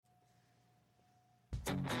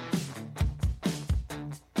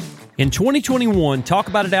In 2021, Talk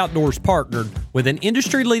About It Outdoors partnered with an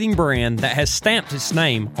industry-leading brand that has stamped its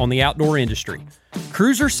name on the outdoor industry.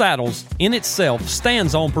 Cruiser Saddles in itself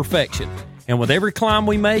stands on perfection, and with every climb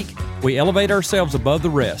we make, we elevate ourselves above the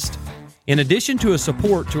rest. In addition to a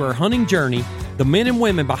support to our hunting journey, the men and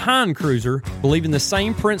women behind Cruiser believe in the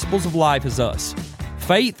same principles of life as us: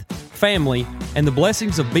 faith, family, and the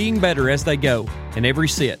blessings of being better as they go in every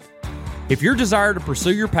sit. If your desire to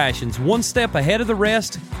pursue your passions one step ahead of the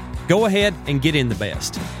rest, go ahead and get in the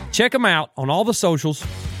best. Check them out on all the socials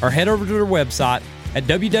or head over to their website at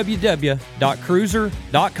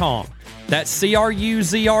www.cruiser.com. That's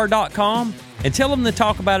CRUZR.com, and tell them the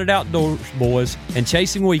Talk About It Outdoors boys and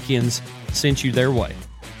Chasing Weekends sent you their way.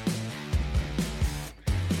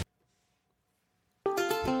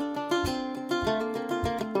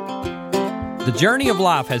 The journey of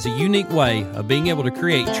life has a unique way of being able to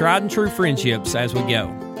create tried and true friendships as we go.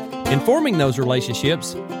 In forming those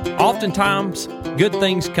relationships, oftentimes good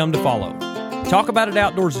things come to follow. Talk About It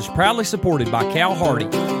Outdoors is proudly supported by Cal Hardy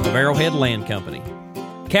of Arrowhead Land Company.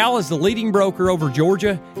 Cal is the leading broker over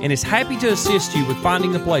Georgia and is happy to assist you with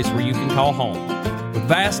finding the place where you can call home. With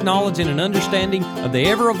vast knowledge and an understanding of the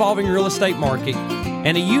ever-evolving real estate market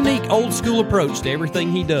and a unique old-school approach to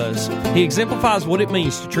everything he does, he exemplifies what it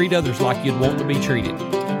means to treat others like you'd want to be treated.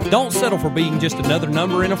 Don't settle for being just another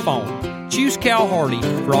number in a phone. Choose Cal Hardy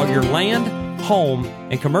for all your land, home,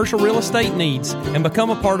 and commercial real estate needs and become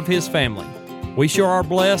a part of his family. We sure are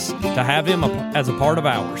blessed to have him as a part of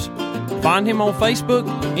ours. Find him on Facebook,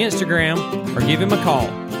 Instagram, or give him a call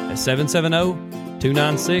at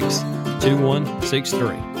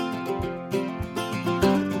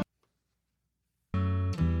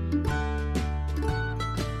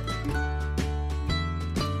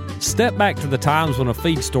Step back to the times when a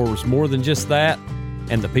feed store was more than just that,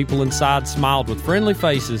 and the people inside smiled with friendly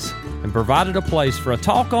faces and provided a place for a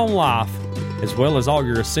talk on life, as well as all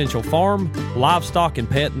your essential farm, livestock, and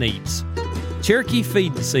pet needs. Cherokee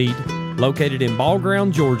Feed and Seed, located in Ball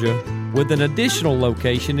Ground, Georgia, with an additional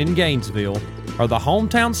location in Gainesville, are the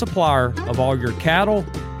hometown supplier of all your cattle,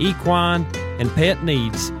 equine, and pet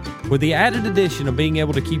needs, with the added addition of being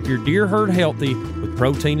able to keep your deer herd healthy with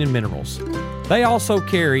protein and minerals. They also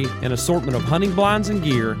carry an assortment of hunting blinds and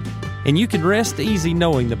gear, and you can rest easy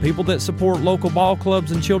knowing the people that support local ball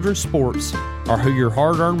clubs and children's sports are who your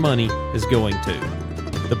hard-earned money is going to.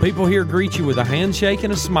 The people here greet you with a handshake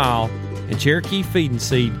and a smile, and Cherokee Feed and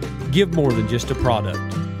Seed give more than just a product.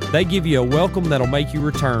 They give you a welcome that'll make you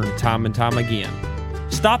return time and time again.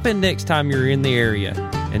 Stop in next time you're in the area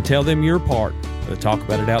and tell them you're part of the Talk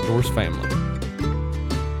About It Outdoors family.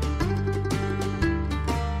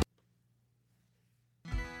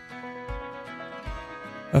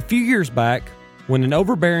 A few years back, when an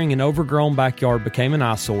overbearing and overgrown backyard became an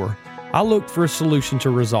eyesore, I looked for a solution to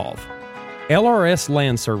resolve. LRS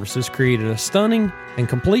Land Services created a stunning and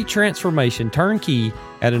complete transformation turnkey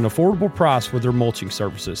at an affordable price with their mulching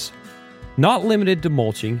services. Not limited to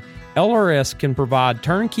mulching, LRS can provide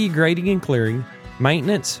turnkey grading and clearing,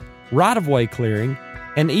 maintenance, right-of-way clearing,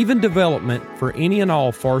 and even development for any and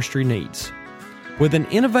all forestry needs. With an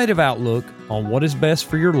innovative outlook on what is best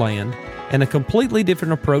for your land and a completely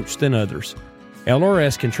different approach than others,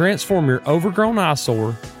 LRS can transform your overgrown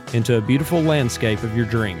eyesore into a beautiful landscape of your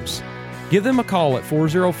dreams. Give them a call at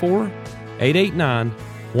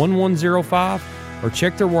 404-889-1105 or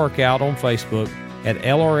check their work out on Facebook at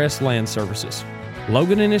LRS Land Services.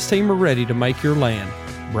 Logan and his team are ready to make your land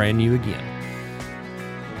brand new again.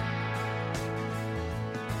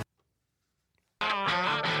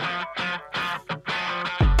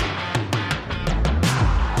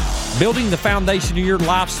 Building the foundation of your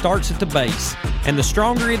life starts at the base, and the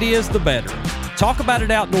stronger it is, the better. Talk About It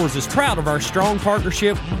Outdoors is proud of our strong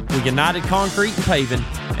partnership with United Concrete and Paving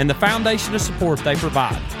and the foundation of support they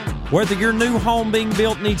provide. Whether your new home being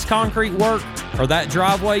built needs concrete work or that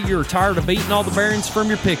driveway you're tired of beating all the bearings from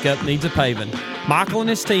your pickup needs a paving, Michael and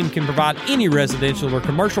his team can provide any residential or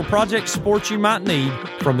commercial project support you might need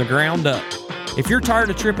from the ground up. If you're tired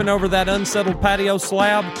of tripping over that unsettled patio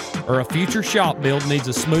slab or a future shop build needs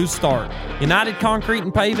a smooth start, United Concrete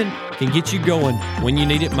and Paving can get you going when you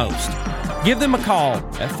need it most. Give them a call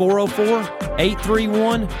at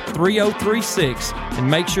 404-831-3036 and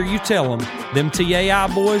make sure you tell them TAI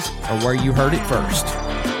boys are where you heard it first.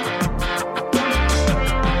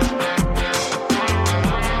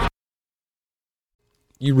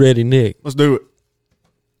 You ready, Nick? Let's do it.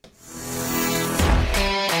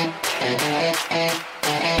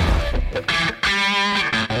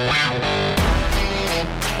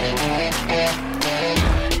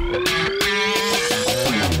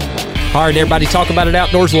 All right, everybody, Talk About It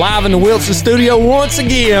Outdoors live in the Wilson studio once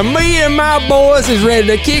again. Me and my boys is ready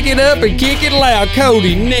to kick it up and kick it loud.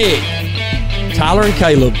 Cody, Nick, Tyler, and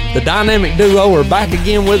Caleb, the dynamic duo, are back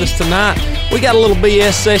again with us tonight. We got a little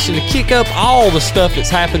BS session to kick up all the stuff that's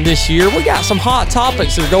happened this year. We got some hot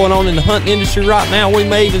topics that are going on in the hunting industry right now. We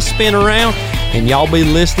may even spin around, and y'all be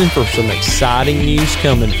listening for some exciting news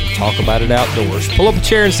coming from Talk About It Outdoors. Pull up a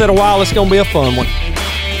chair and sit a while. It's going to be a fun one.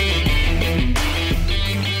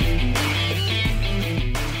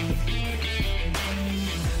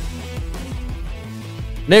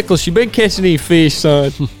 Nicholas, you been catching any fish, son?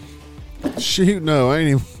 Shoot, no, I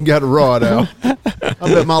ain't even got a rod out. I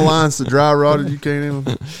bet my line's so dry rotted you can't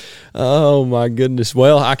even. Oh, my goodness.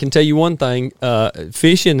 Well, I can tell you one thing.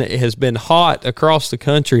 Fishing has been hot across the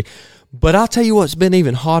country, but I'll tell you what's been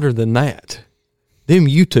even hotter than that. Them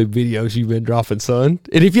YouTube videos you've been dropping, son.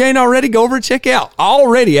 And if you ain't already, go over and check out.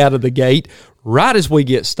 Already out of the gate, right as we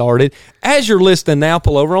get started. As you're listening now,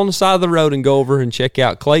 pull over on the side of the road and go over and check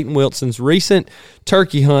out Clayton Wilson's recent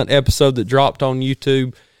turkey hunt episode that dropped on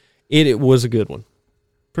YouTube. It was a good one.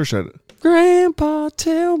 Appreciate it. Grandpa,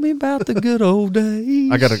 tell me about the good old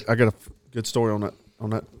days. I got a good story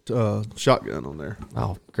on that shotgun on there.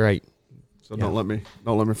 Oh, great. So don't let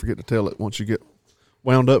me forget to tell it once you get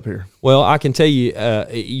wound up here. Well, I can tell you,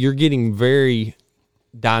 you're getting very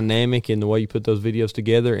dynamic in the way you put those videos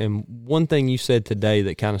together. And one thing you said today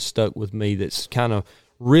that kind of stuck with me, that's kind of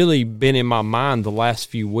really been in my mind the last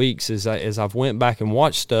few weeks, is as I've went back and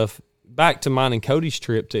watched stuff back to mine and Cody's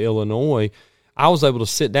trip to Illinois. I was able to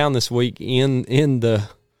sit down this week in the,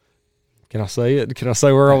 can I say it? Can I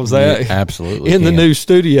say where I was at? Yeah, absolutely. In the new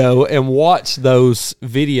studio, and watch those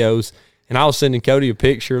videos. And I was sending Cody a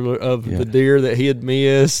picture of the deer that he had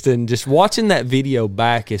missed, and just watching that video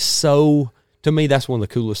back is so, to me, that's one of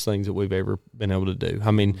the coolest things that we've ever been able to do.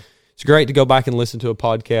 I mean, it's great to go back and listen to a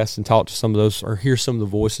podcast and talk to some of those, or hear some of the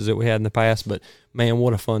voices that we had in the past, but man,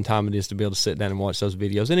 what a fun time it is to be able to sit down and watch those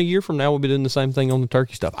videos. And a year from now, we'll be doing the same thing on the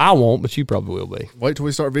turkey stuff. I won't, but you probably will be. Wait till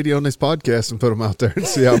we start videoing these podcasts and put them out there and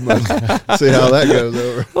see how that goes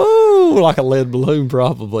over. Ooh, like a lead balloon,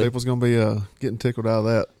 probably. People's going to be getting tickled out of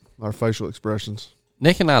that, our facial expressions.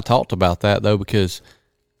 Nick and I talked about that, though, because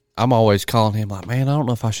I'm always calling him like, man, I don't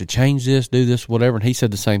know if I should change this, do this, whatever. And he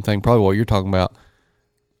said the same thing, probably what you're talking about.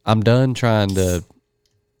 I'm done trying to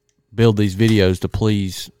build these videos to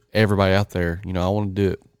please everybody out there. You know, I want to do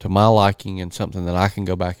it to my liking and something that I can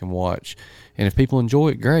go back and watch. And if people enjoy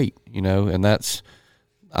it, great, you know, and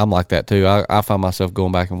I'm like that too. I find myself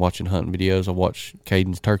going back and watching hunting videos. I watched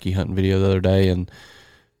Caden's turkey hunting video the other day, and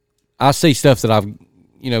I see stuff that I've,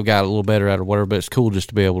 you know, got a little better at or whatever, but it's cool just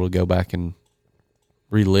to be able to go back and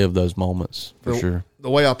relive those moments for sure. The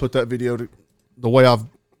way I put that video, the way I've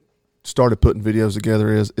started putting videos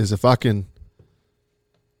together is if I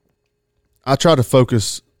try to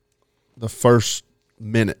focus the first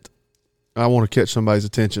minute. I want to catch somebody's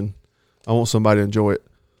attention. I want somebody to enjoy it.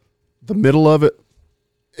 The middle of it,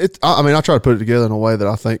 I try to put it together in a way that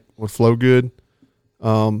I think would flow good. I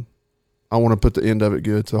want to put the end of it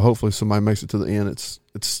good. So hopefully somebody makes it to the end.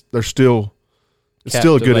 It's still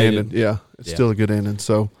a good ending. Yeah. It's still a good ending.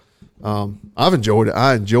 So, I've enjoyed it.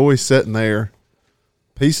 I enjoy sitting there,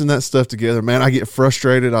 piecing that stuff together. Man, I get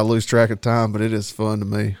frustrated. I lose track of time, but it is fun to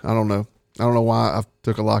me. I don't know why I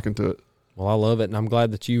took a liking to it. Well, I love it, and I'm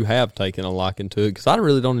glad that you have taken a liking to it, because I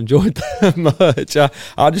really don't enjoy it that much.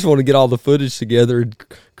 I just want to get all the footage together and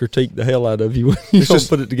critique the hell out of you when you don't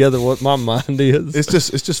put it together what my mind is.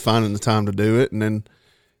 It's just finding the time to do it, and then,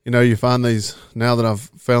 you know, you find these, now that I've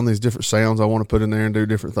found these different sounds I want to put in there and do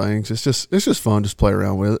different things. It's just fun, just play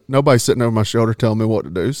around with it. Nobody's sitting over my shoulder telling me what to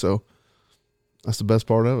do, so that's the best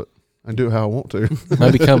part of it. I can do it how I want to.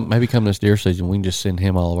 maybe come this deer season, we can just send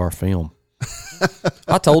him all of our film.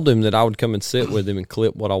 I told him that I would come and sit with him and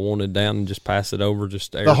clip what I wanted down and just pass it over.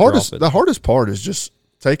 Just the hardest part is just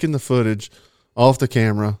taking the footage off the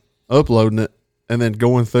camera, uploading it, and then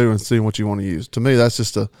going through and seeing what you want to use. To me, that's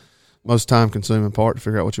just the most time consuming part, to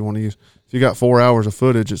figure out what you want to use. If you got 4 hours of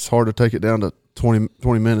footage, it's hard to take it down to 20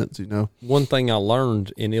 minutes, you know. One thing I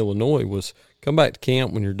learned in Illinois was come back to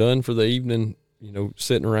camp when you're done for the evening, you know,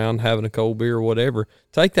 sitting around having a cold beer or whatever.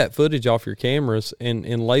 Take that footage off your cameras and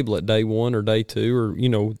label it day 1 or day 2 or, you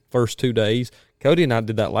know, first 2 days. Cody and I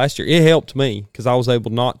did that last year. It helped me because I was able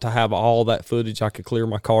not to have all that footage. I could clear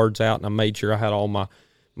my cards out, and I made sure I had all my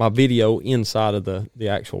video inside of the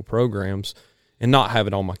actual programs and not have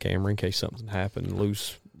it on my camera in case something happened.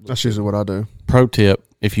 That's usually what I do. Pro tip,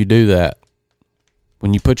 if you do that,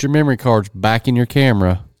 when you put your memory cards back in your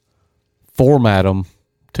camera, format them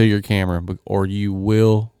to your camera, or you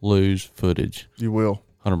will lose footage. You will.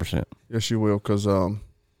 100%. Yes, you will, because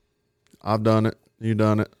I've done it. You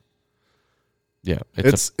done it. Yeah,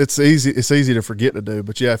 It's easy. It's easy to forget to do.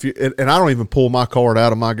 But yeah, if you and I don't even pull my card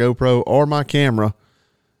out of my GoPro or my camera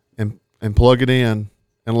and plug it in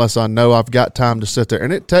unless I know I've got time to sit there.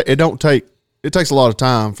 And it takes a lot of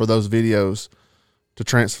time for those videos to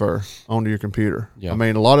transfer onto your computer. Yeah. I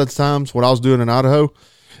mean, a lot of the times what I was doing in Idaho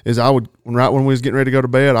is I would, right when we was getting ready to go to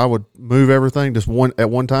bed, I would move everything just at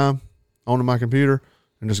one time onto my computer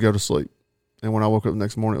and just go to sleep. And when I woke up the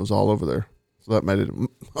next morning, it was all over there. So that made it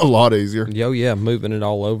a lot easier. Oh, yeah, moving it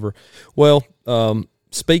all over. Well,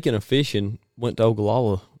 speaking of fishing, went to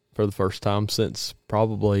Ogallala for the first time since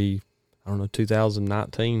probably,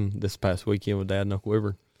 2019 this past weekend with Dad and Uncle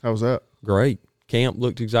Wyvern. How was that? Great. Camp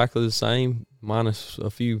looked exactly the same, minus a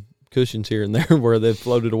few cushions here and there where they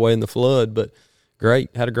floated away in the flood, but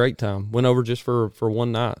great. Had a great time. Went over just for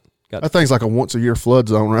one night. That thing's like a once-a-year flood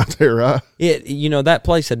zone right there, right? That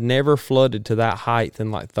place had never flooded to that height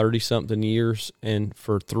in like 30-something years, and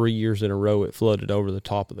for 3 years in a row, it flooded over the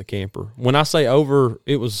top of the camper. When I say over,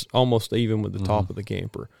 it was almost even with the top of the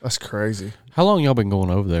camper. That's crazy. How long y'all been going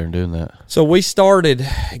over there and doing that? So we started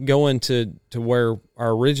going to where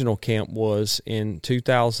our original camp was in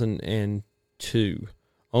 2002.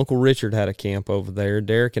 Uncle Richard had a camp over there.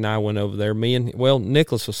 Derek and I went over there.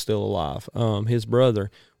 Nicholas was still alive, his brother.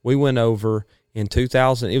 We went over in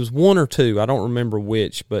 2000. It was 1 or 2. I don't remember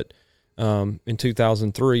which, but in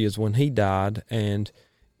 2003 is when he died, and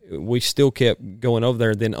we still kept going over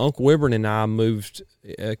there. Then Uncle Wyvern and I moved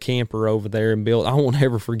a camper over there and built. I won't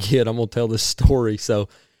ever forget. I'm going to tell this story. So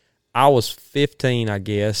I was 15, I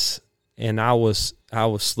guess, and I was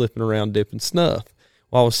slipping around dipping snuff.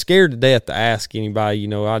 Well, I was scared to death to ask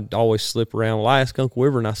anybody. I'd always slip around. Well, I asked Uncle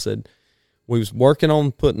Wyvern. I said, we was working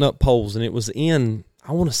on putting up poles, and it was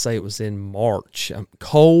I want to say it was in March.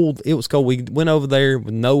 Cold. It was cold. We went over there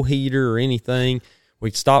with no heater or anything. We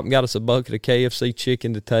stopped and got us a bucket of KFC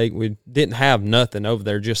chicken to take. We didn't have nothing over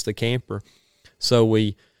there, just the camper. So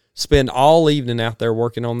we spent all evening out there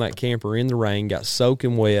working on that camper in the rain, got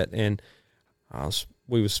soaking wet, and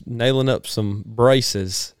we was nailing up some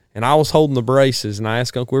braces, and I was holding the braces, and I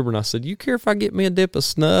asked Uncle Wyvern, I said, you care if I get me a dip of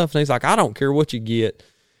snuff? And he's like, I don't care what you get.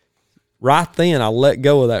 Right then, I let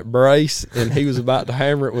go of that brace, and he was about to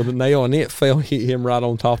hammer it with a nail, and it fell, hit him right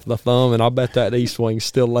on top of the thumb, and I bet that east wing's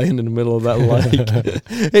still laying in the middle of that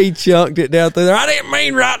lake. He chunked it down through there. I didn't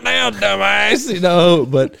mean right now,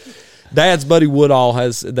 dumbass, But Dad's buddy Woodall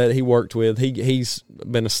that he worked with, he's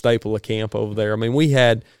been a staple of camp over there. I mean, we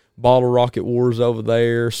had bottle rocket wars over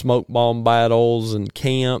there, smoke bomb battles, and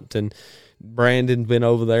camped, and Brandon's been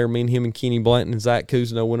over there. Me and him and Kenny Blanton and Zach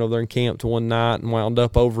Cousineau went over there and camped one night and wound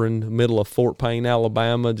up over in the middle of Fort Payne,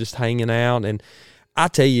 Alabama, just hanging out. And I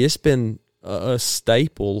tell you, it's been a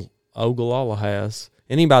staple Ogallala has.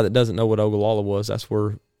 Anybody that doesn't know what Ogallala was, that's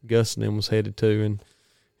where Gus and them was headed to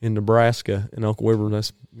in Nebraska. And Uncle Wyvern,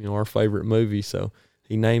 that's our favorite movie. So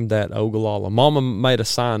he named that Ogallala. Mama made a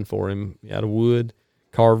sign for him out of wood,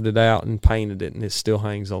 carved it out, and painted it, and it still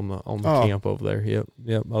hangs on the camp over there.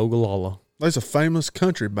 Yep, Ogallala. There's a famous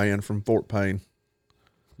country band from Fort Payne.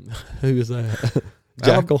 Who is that?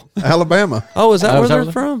 Jackal? Alabama. Oh, is that where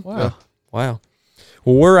they're from? Wow. Yeah. Wow.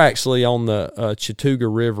 Well, we're actually on the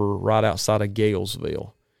Chattooga River right outside of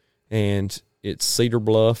Galesville, and it's Cedar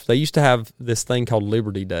Bluff. They used to have this thing called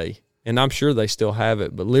Liberty Day, and I'm sure they still have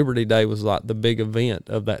it, but Liberty Day was like the big event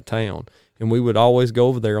of that town, and we would always go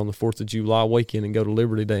over there on the 4th of July weekend and go to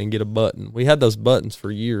Liberty Day and get a button. We had those buttons for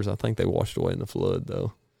years. I think they washed away in the flood,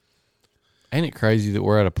 though. Ain't it crazy that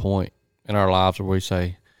we're at a point in our lives where we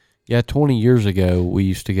say, yeah, 20 years ago we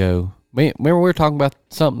used to go. Remember we were talking about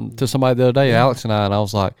something to somebody the other day, Alex and I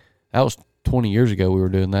was like, that was 20 years ago we were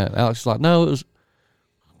doing that. Alex was like, no,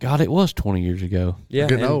 it was 20 years ago. Yeah,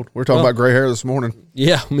 Getting old. We're talking about gray hair this morning.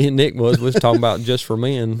 Yeah, me and Nick we was talking about just for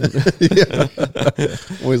men. Yeah.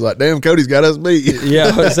 We was like, damn, Cody's got us beat.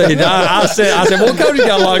 Yeah, I said, well, Cody's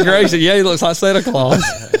got a lot of gray. He said, yeah, he looks like Santa Claus.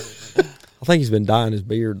 I think he's been dyeing his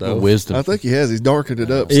beard, though. Wisdom. I think he has. He's darkened it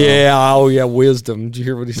up. So. Yeah, wisdom. Did you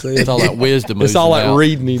hear what he said? It's all that wisdom. It's all that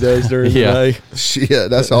reading he does during the day. Shit,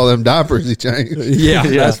 that's all them diapers he changed. Yeah,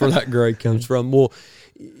 that's where that gray comes from. Well,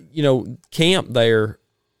 camp there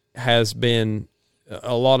has been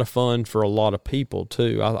a lot of fun for a lot of people,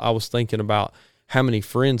 too. I was thinking about how many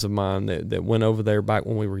friends of mine that went over there back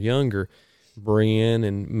when we were younger. Brian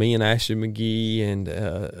and me and Ashley McGee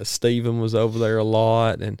and Stephen was over there a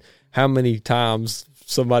lot, and how many times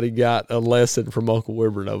somebody got a lesson from Uncle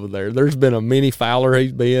Wyvern over there. There's been a mini Fowler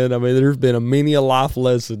he's been. I mean, there's been a many a life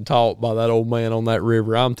lesson taught by that old man on that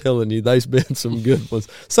river. I'm telling you, there's been some good ones.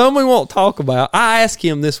 Some we won't talk about. I asked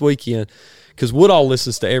him this weekend, because Woodall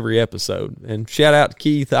listens to every episode. And shout out to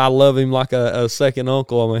Keith. I love him like a second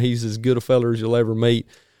uncle. I mean, he's as good a feller as you'll ever meet.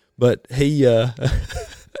 But he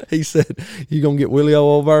he said, "You gonna get Willie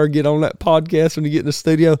O over there, get on that podcast when you get in the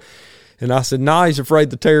studio?" And I said, "Nah, he's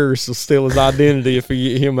afraid the terrorists will steal his identity if we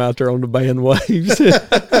get him out there on the band waves."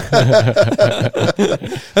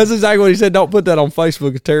 That's exactly what he said. Don't put that on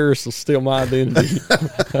Facebook. The terrorists will steal my identity.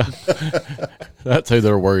 That's who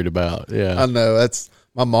they're worried about. Yeah. I know. That's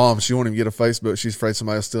my mom. She won't even get a Facebook. She's afraid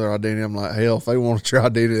somebody will steal her identity. I'm like, hell, if they want your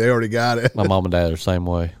identity, they already got it. My mom and dad are the same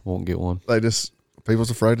way. Won't get one.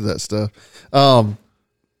 People's afraid of that stuff.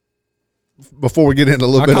 Before we get into a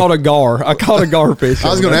little bit, I caught a gar fish. I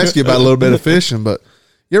was going to ask you about a little bit of fishing, but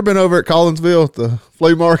you ever been over at Collinsville at the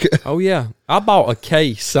flea market? Oh yeah, I bought a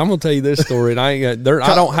case. I'm gonna tell you this story, and I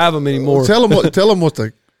don't have them anymore. Tell them what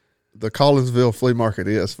the Collinsville flea market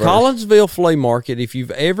is. First. Collinsville Flea Market. If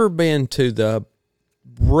you've ever been to the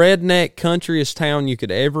redneck countryest town you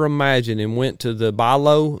could ever imagine, and went to the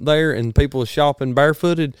Bilo there, and people are shopping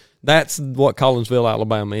barefooted, that's what Collinsville,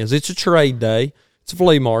 Alabama is. It's a trade day. It's a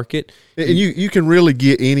flea market. And you can really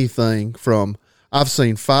get anything from, I've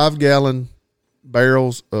seen 5-gallon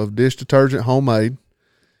barrels of dish detergent homemade.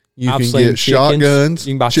 You can get shotguns.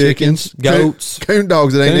 You can buy chickens, goats. Coon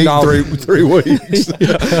dogs that ain't eaten 3 weeks.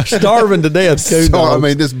 Starving to death, coon dogs. I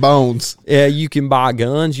mean, just bones. Yeah, you can buy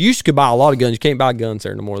guns. You used to buy a lot of guns. You can't buy guns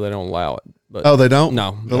there no more. They don't allow it. But oh, they don't?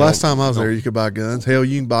 No. The last time I was there, you could buy guns. Hell,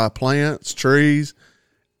 you can buy plants, trees.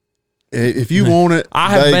 If you want it, I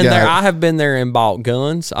have been there and bought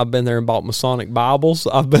guns. I've been there and bought Masonic Bibles.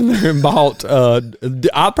 I've been there and bought.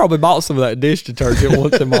 I probably bought some of that dish detergent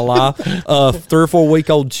once in my life. 3 or 4 week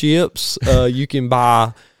old chips. You can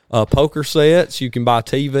buy poker sets. You can buy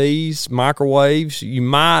TVs, microwaves. You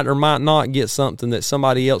might or might not get something that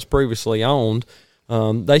somebody else previously owned.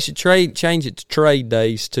 They should change it to trade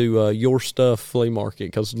days to your stuff flea market,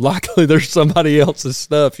 because likely there's somebody else's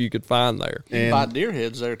stuff you could find there. You can buy deer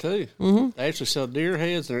heads there too. Mm-hmm. They actually sell deer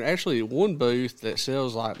heads. There's actually one booth that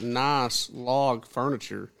sells like nice log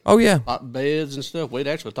furniture. Oh yeah, like beds and stuff. We'd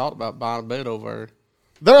actually talked about buying a bed over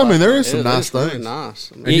there. There is some nice things. Really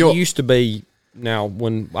nice. I mean, it used to be. Now,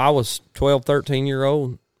 when I was 12,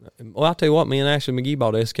 13-year-old, well, I'll tell you what, me and Ashley McGee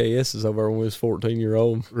bought SKSs over when we was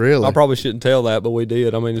 14-year-old. Really? I probably shouldn't tell that, but we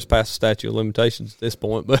did. I mean, it's past the statute of limitations at this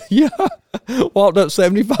point. But, yeah, walked up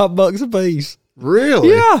 $75 a piece. Really?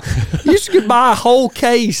 Yeah. You used to buy a whole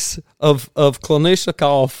case of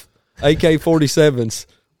Kalashnikov AK-47s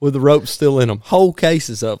with the ropes still in them. Whole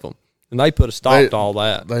cases of them. And they put a stop to all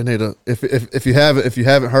that. They need a if you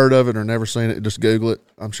haven't heard of it or never seen it, just Google it.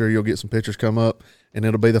 I'm sure you'll get some pictures come up, and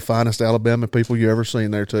it'll be the finest Alabama people you ever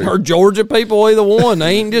seen there too. Or Georgia people, either one.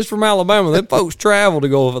 They ain't just from Alabama. Them folks travel to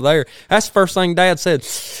go over there. That's the first thing Dad said.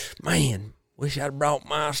 Man, wish I'd brought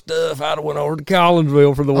my stuff. I'd have went over to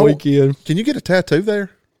Collinsville for the weekend. Can you get a tattoo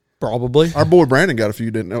there? Probably. Our boy Brandon got a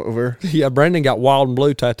few, didn't know, over there. Yeah, Brandon got wild and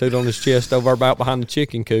blue tattooed on his chest over about behind the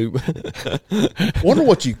chicken coop. Wonder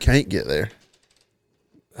what you can't get there.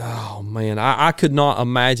 Oh man, I could not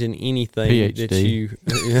imagine anything PhD. that you.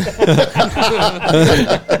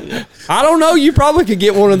 I don't know. You probably could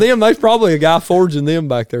get one of them. There's probably a guy forging them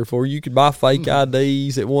back there for you. You could buy fake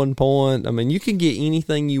IDs at one point. I mean, you can get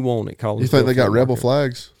anything you want at Collinsville. You think they got rebel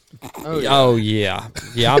flags? Oh yeah.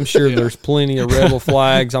 I'm sure there's plenty of rebel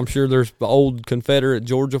flags. I'm sure there's old Confederate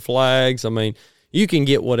Georgia flags. I mean, you can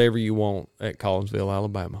get whatever you want at Collinsville,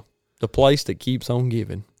 Alabama, the place that keeps on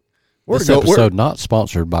giving. This episode not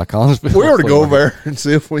sponsored by Collinsville. We ought to go over there and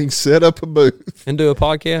see if we can set up a booth and do a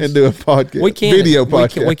podcast. We can. Video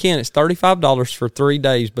podcast. We can. It's $35 for 3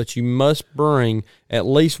 days, but you must bring at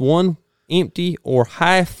least one empty or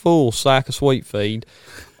half full sack of sweet feed,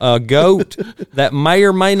 a goat that may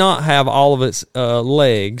or may not have all of its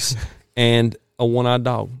legs, and a one-eyed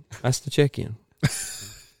dog. That's the check-in.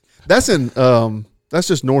 That's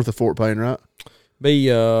just north of Fort Payne, right?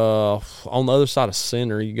 Be on the other side of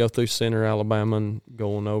Center. You go through Center, Alabama, and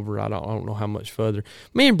going over. I don't know how much further.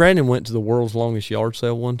 Me and Brandon went to the world's longest yard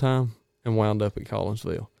sale one time and wound up at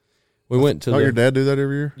Collinsville. We went to. Your dad do that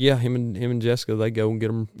every year? Yeah, him and Jessica. They go and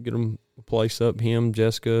get them a place up. Him,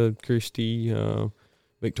 Jessica, Christy,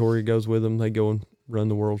 Victoria goes with them. They go and run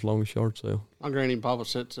the world's longest yard sale. My granny and papa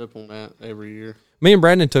sets up on that every year. Me and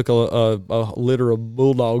Brandon took a litter of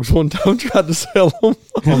bulldogs one time, tried to sell them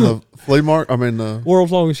on the flea market. I mean, the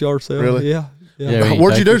world's longest yard sale. Really? Yeah.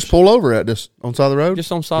 What'd you do? Just pull over at just on the side of the road?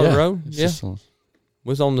 Just on the side of the road. Yeah.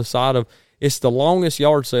 Was on the side of. It's the longest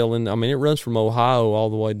yard sale, and I mean it runs from Ohio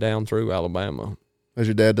all the way down through Alabama. Has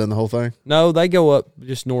your dad done the whole thing? No, they go up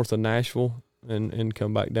just north of Nashville and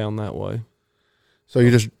come back down that way. So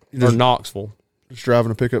you just or Knoxville. Just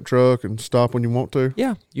driving a pickup truck and stop when you want to.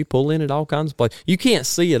 Yeah, you pull in at all kinds of places. You can't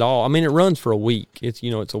see it all. I mean, it runs for a week. It's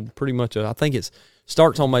it's a pretty much I think it's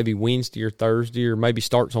starts on maybe Wednesday or Thursday, or maybe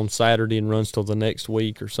starts on Saturday and runs till the next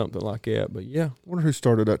week or something like that. But yeah, I wonder who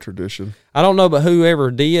started that tradition. I don't know, but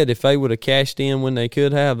whoever did, if they would have cashed in when they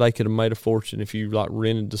could have made a fortune if you like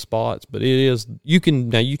rented the spots. But it is you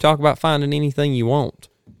talk about finding anything you want,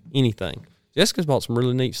 anything. Jessica's bought some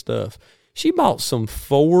really neat stuff. She bought some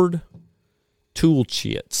Ford tool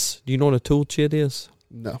chits. Do you know what a tool chit is?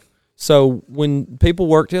 No. So when people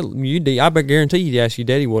worked at I guarantee you'd ask your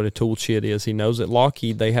daddy what a tool chit is. He knows at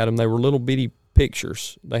Lockheed they had them. They were little bitty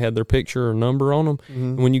pictures. They had their picture or number on them. Mm-hmm.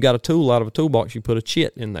 And when you got a tool out of a toolbox, you put a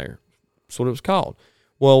chit in there. That's what it was called.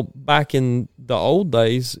 Well, back in the old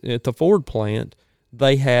days at the Ford plant,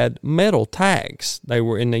 they had metal tags.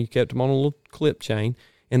 And you kept them on a little clip chain.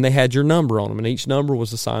 And they had your number on them, and each number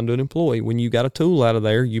was assigned to an employee. When you got a tool out of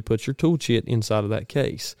there, you put your tool chit inside of that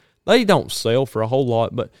case. They don't sell for a whole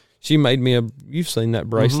lot, but she made me you've seen that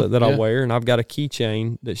bracelet that I wear, and I've got a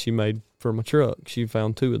keychain that she made for my truck. She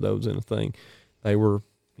found 2 of those in a thing. They were,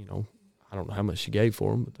 I don't know how much she gave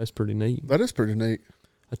for them, but that's pretty neat. That is pretty neat.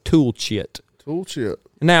 A tool chit. Tool chit.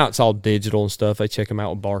 Now it's all digital and stuff. They check them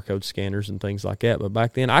out with barcode scanners and things like that. But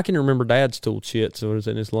back then, I can remember Dad's tool chits. It was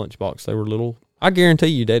in his lunchbox. They were little. I guarantee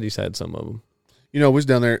you Daddy's had some of them. We was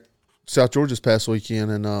down there South Georgia this past weekend,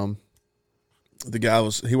 and the guy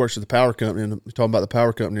he works at the power company, and talking about the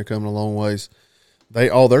power company are coming a long ways.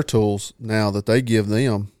 All their tools now that they give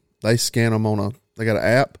them, they scan them they got an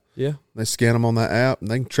app. Yeah. They scan them on that app, and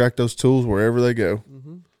they can track those tools wherever they go.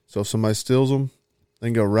 Mm-hmm. So if somebody steals them, they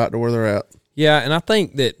can go right to where they're at. Yeah, and I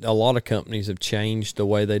think that a lot of companies have changed the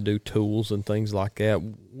way they do tools and things like that.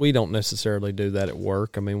 We don't necessarily do that at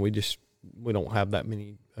work. I mean, we don't have that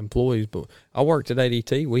many employees, but I worked at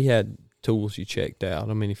ADT. We had tools you checked out.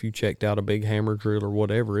 I mean, if you checked out a big hammer drill or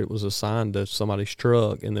whatever, it was assigned to somebody's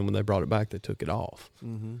truck, and then when they brought it back, they took it off.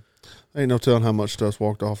 Mm-hmm. Ain't no telling how much stuff's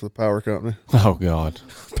walked off the power company. Oh, God.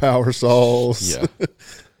 Power saws. Yeah.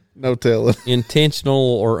 No telling. Intentional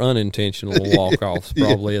or unintentional walk-offs,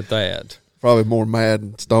 probably at that. Probably more mad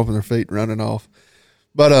and stomping their feet and running off.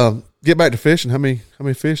 But get back to fishing. How many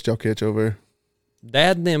fish did y'all catch over there?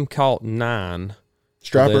 Dad and them caught 9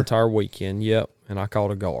 striper the entire weekend. Yep, and I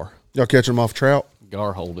caught a gar. Y'all catch them off trout?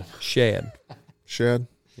 Gar holding. Shad.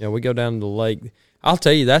 Yeah, we go down to the lake. I'll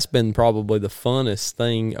tell you, that's been probably the funnest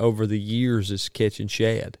thing over the years is catching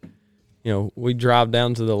shad. We drive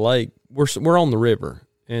down to the lake. We're on the river,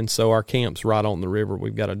 and so our camp's right on the river.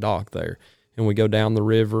 We've got a dock there, and we go down the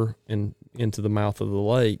river and into the mouth of the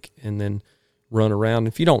lake, and then run around.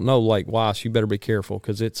 If you don't know Lake Weiss, you better be careful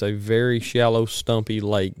because it's a very shallow, stumpy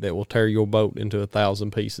lake that will tear your boat into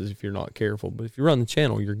 1,000 pieces if you're not careful. But if you run the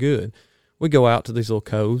channel, you're good. We go out to these little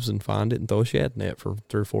coves and find it and throw a shad net for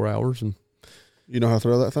 3 or 4 hours. And you know how to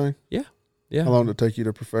throw that thing? Yeah. How long did it take you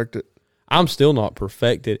to perfect it? I'm still not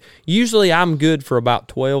perfected. Usually I'm good for about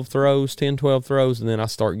 10, 12 throws, and then I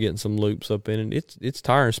start getting some loops up in it. It's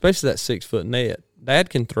tiring, especially that 6-foot net. Dad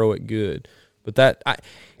can throw it good, but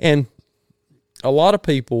and a lot of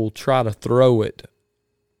people try to throw it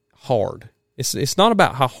hard. It's not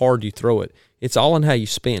about how hard you throw it. It's all in how you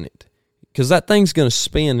spin it, because that thing's going to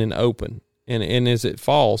spin and open, and as it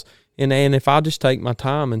falls, and if I just take my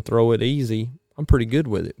time and throw it easy, I'm pretty good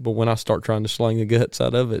with it. But when I start trying to sling the guts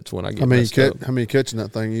out of it, it's when I get messed up. How many catching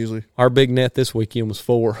that thing usually? Our big net this weekend was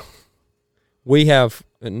 4. We have,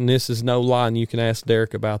 and this is no lie, and you can ask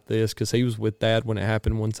Derek about this because he was with Dad when it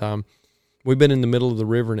happened one time. We've been in the middle of the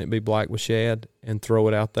river and it'd be black with shad and throw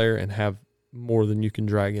it out there and have more than you can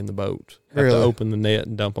drag in the boat. Have to open the net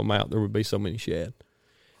and dump them out. There would be so many shad.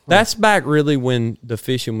 That's back really when the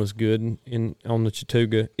fishing was good on the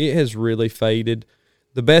Chattooga. It has really faded.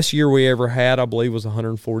 The best year we ever had, I believe, was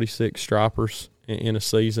 146 stripers in a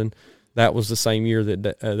season. That was the same year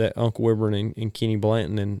that Uncle Wilburn and Kenny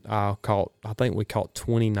Blanton and I think we caught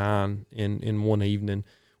 29 in one evening.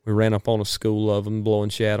 We ran up on a school of them blowing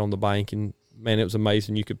shad on the bank, and, man, it was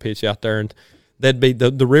amazing. You could pitch out there, and they'd be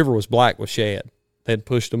the river was black with shad. They'd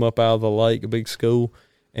pushed them up out of the lake, a big school,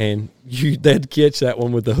 and they'd catch that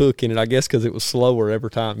one with the hook in it, I guess because it was slower every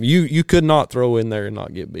time. You could not throw in there and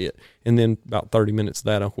not get bit. And then about 30 minutes of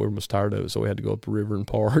that, Uncle Wilburn was tired of it, so we had to go up the river and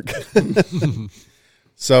park.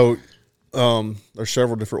 So there's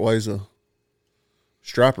several different ways of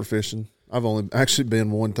striper fishing. I've only actually been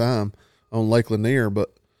one time on Lake Lanier,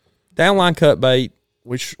 but downline cut bait.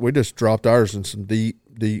 We just dropped ours in some deep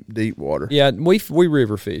water. Yeah, we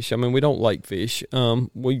river fish. I mean, we don't lake fish.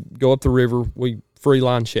 We go up the river. We free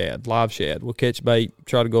line shad, live shad. We'll catch bait,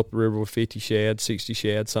 try to go up the river with 50 shad, 60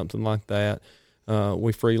 shad, something like that.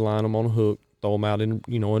 We free line them on a hook, throw them out in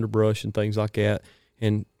underbrush and things like that.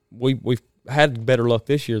 And we've had better luck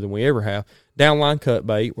this year than we ever have. Downline cut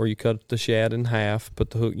bait, where you cut the shad in half,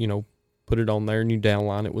 put the hook, put it on there, and you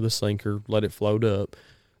downline it with a sinker, let it float up.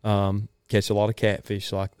 Catch a lot of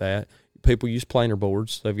catfish like that. People use planer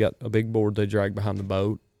boards. They've got a big board they drag behind the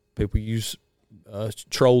boat. People use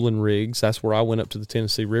trolling rigs. That's where I went up to the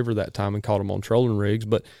Tennessee River that time and caught them on trolling rigs,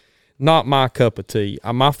 but not my cup of tea.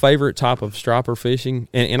 My favorite type of striper fishing,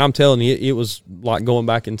 and I'm telling you, it was like going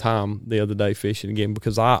back in time the other day fishing again,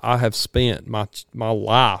 because I have spent my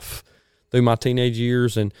life through my teenage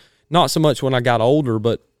years, and not so much when I got older,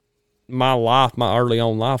 but my early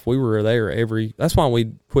on life, we were there that's why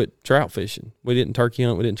we quit trout fishing. We didn't turkey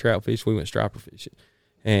hunt, we didn't trout fish, we went striper fishing.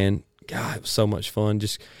 And God, it was so much fun.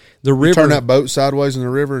 Just the river. Turn that boat sideways in the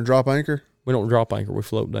river and drop anchor? We don't drop anchor, we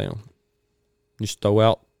float down. Just throw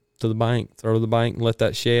out to the bank, throw to the bank, and let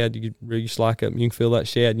that shad, you rig your slack up, and you can feel that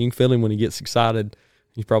shad, and you can feel him when he gets excited.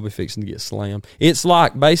 He's probably fixing to get slammed. It's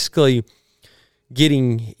like basically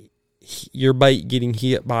getting your bait getting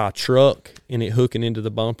hit by a truck and it hooking into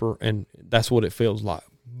the bumper, and that's what it feels like.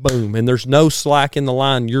 Boom. And there's no slack in the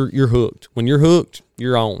line. You're hooked. When you're hooked,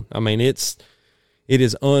 you're on. I mean, it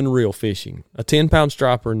is unreal fishing. A 10-pound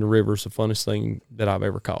striper in the river is the funnest thing that I've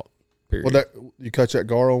ever caught. Period. Well, you catch that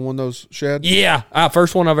gar on one of those shads? Yeah,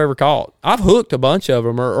 first one I've ever caught. I've hooked a bunch of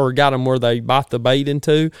them or got them where they bite the bait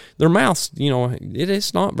into. Their mouths,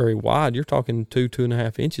 it's not very wide. You're talking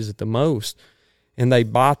 2.5 inches at the most. And they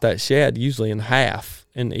bite that shad usually in half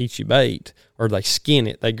and eat your bait. Or they skin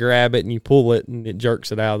it. They grab it and you pull it and it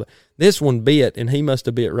jerks it out. This one bit, and he must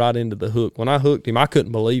have bit right into the hook. When I hooked him, I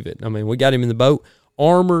couldn't believe it. I mean, we got him in the boat.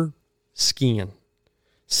 Armor skin.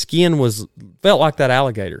 Skin felt like that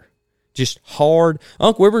alligator. Just hard.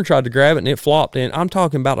 Uncle Wyvern tried to grab it and it flopped in. I'm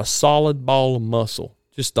talking about a solid ball of muscle.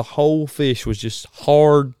 Just the whole fish was just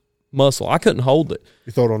hard muscle. I couldn't hold it.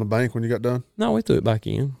 You throw it on the bank when you got done? No, we threw it back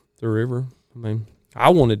in the river. I mean, I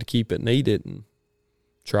wanted to keep it and eat it and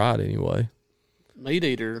try it anyway. Meat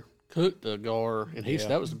Eater cooked the gar, and he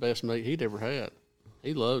said that was the best meat he'd ever had.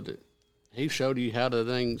 He loved it. He showed you how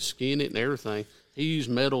to skin it and everything. He used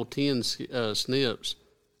metal tin snips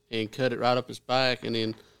and cut it right up his back, and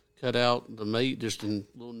then cut out the meat just in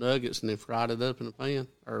little nuggets and then fried it up in a pan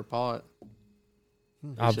or a pot.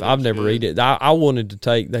 I've never eaten it. I wanted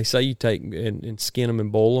to they say you take and skin them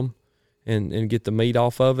and boil them and get the meat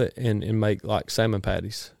off of it and make like salmon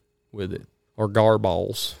patties with it or gar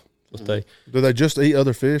balls. Do they just eat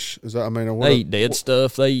other fish? They eat dead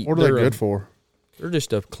stuff. What are they good for? They're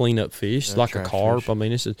just a cleanup fish, like a carp. Fish. I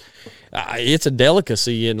mean, it's a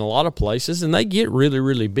delicacy in a lot of places, and they get really,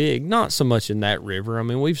 really big. Not so much in that river. I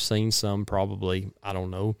mean, we've seen some probably,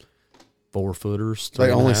 4-footers.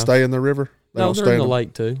 They only stay in the river? No, they're in the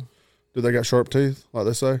lake too. Do they got sharp teeth, like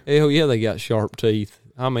they say? Hell yeah, they got sharp teeth.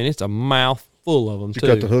 I mean, it's a mouth full of them, Did you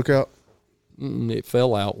cut the hook out? It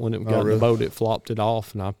fell out when it got in the boat. It flopped it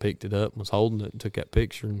off, and I picked it up and was holding it and took that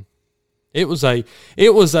picture. And it was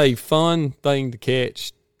a fun thing to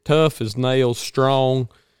catch. Tough as nails, strong.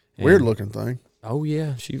 Weird looking thing. Oh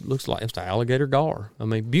yeah, she looks like it's the alligator gar. I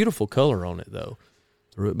mean, beautiful color on it though.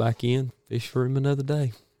 Threw it back in, fish for him another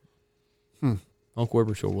day. Uncle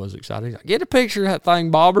Weber sure was excited. He's like, get a picture of that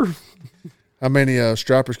thing, Bobber. How many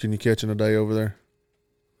stripers can you catch in a day over there?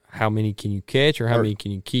 How many can you catch or how many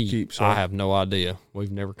can you keep? I have no idea.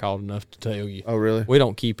 We've never caught enough to tell you. Oh, really? We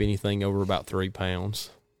don't keep anything over about 3 pounds.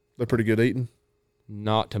 They're pretty good eating?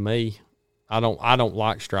 Not to me. I don't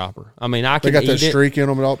like striper. I mean, They got that streak in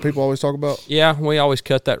them that all people always talk about? Yeah, we always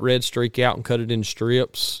cut that red streak out and cut it in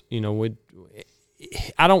strips.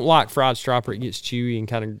 I don't like fried striper. It gets chewy and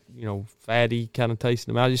kind of, fatty kind of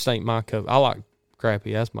tasting them. I just ain't my cup. I like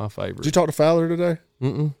crappie. That's my favorite. Did you talk to Fowler today?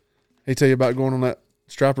 Mm-mm. He tell you about going on that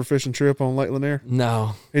striper fishing trip on Lake Lanier?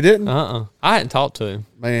 No. He didn't? I hadn't talked to him.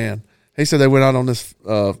 Man. He said they went out on this,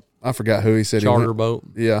 I forgot who he said. Charter boat.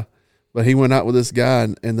 Yeah. But he went out with this guy,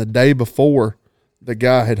 and the day before, the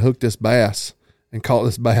guy had hooked this bass and caught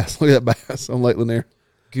this bass. Look at that bass on Lake Lanier.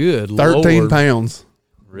 Good 13 Lord. pounds.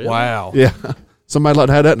 Really? Wow. Yeah. Somebody like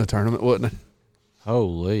to have that in a tournament, wouldn't it?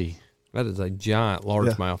 Holy. That is a giant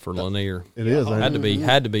largemouth for Lanier. It is.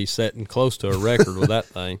 Had to be setting close to a record with that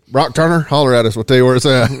thing. Brock Turner, holler at us. We'll tell you where it's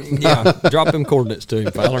at. Yeah, drop them coordinates to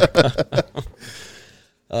him, Fowler.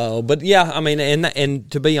 But yeah, I mean,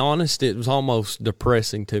 and to be honest, it was almost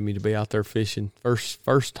depressing to me to be out there fishing.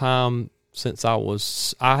 First time since I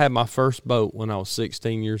had my first boat when I was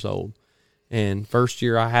 16 years old, and first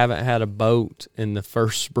year I haven't had a boat in the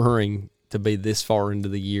first spring to be this far into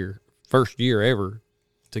the year. First year ever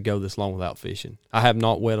to go this long without fishing. I have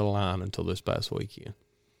not wet a line until this past weekend.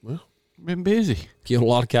 Well, Been busy. Killed a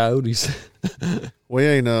lot of coyotes. We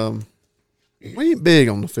ain't big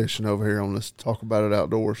on the fishing over here on this Talk About It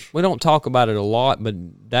Outdoors. We don't talk about it a lot, but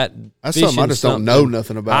that's something I just don't know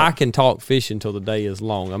nothing about. I can talk fishing till the day is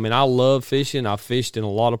long. I mean, I love fishing. I've fished in a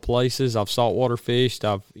lot of places. I've saltwater fished.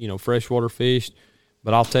 I've freshwater fished.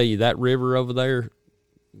 But I'll tell you, that river over there,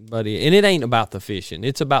 buddy, and it ain't about the fishing.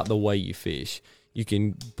 It's about the way you fish. You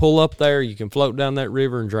can pull up there, you can float down that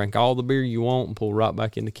river and drink all the beer you want and pull right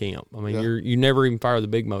back into camp. I mean, you never even fire the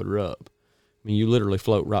big motor up. I mean, you literally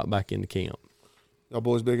float right back into camp. Y'all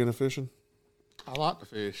boys big into fishing? I like to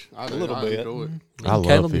fish. I A little bit. enjoy it. I love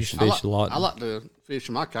Caleb fishing. fish a lot. I like to fish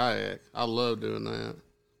in my kayak. I love doing that.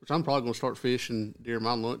 Which I'm probably going to start fishing during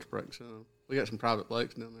my lunch break. So we got some private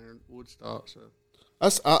lakes down there in Woodstock. So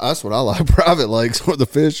That's what I like. Private lakes where the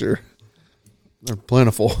fish are. They're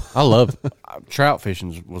plentiful. I love trout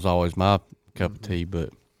fishing was always my cup of tea, but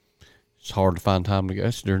it's hard to find time to go.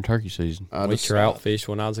 It's during turkey season. We trout fish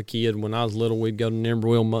when I was a kid. When I was little, we'd go to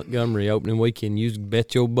Nimberville, Montgomery opening weekend. You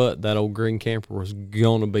bet your butt that old green camper was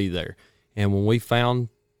going to be there. And when we found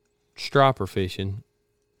striper fishing,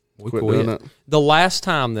 we Quit doing quit. it. The last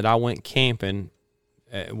time that I went camping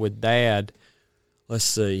with Dad, let's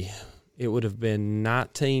see, it would have been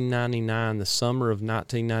 1999, the summer of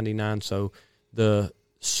 1999. So the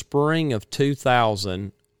spring of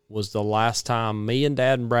 2000 was the last time me and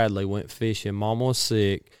Dad and Bradley went fishing. Mama was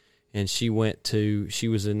sick, and she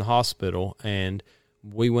was in the hospital, and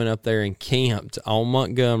we went up there and camped on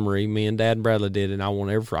Montgomery. Me and Dad and Bradley did, and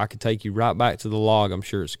I could take you right back to the log. I'm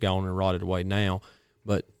sure it's gone and rotted away now.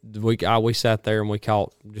 But we sat there and we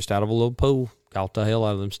caught, just out of a little pool, caught the hell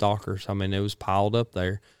out of them stalkers. I mean, it was piled up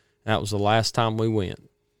there. That was the last time we went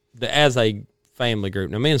as a family group.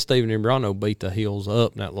 Now, me and Steven Imbrano beat the heels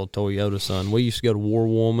up in that little Toyota, son. We used to go to War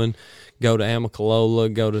Woman, go to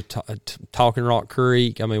Amicalola, go to Talking Rock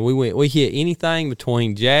Creek. I mean, we hit anything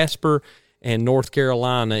between Jasper and North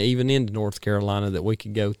Carolina, even into North Carolina, that we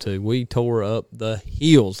could go to. We tore up the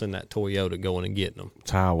hills in that Toyota going and getting them.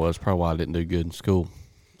 That's how I was. Probably why I didn't do good in school.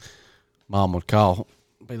 Mom would call,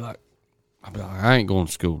 I'd be like, I ain't going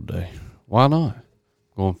to school today. Why not?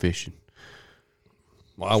 Going fishing.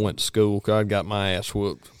 Well, I went to school because I got my ass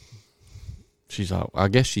whooped. She's like, I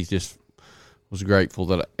guess she just was grateful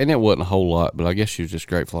that, and it wasn't a whole lot, but I guess she was just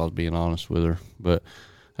grateful I was being honest with her. But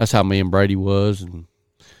that's how me and Brady was, and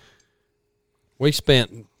we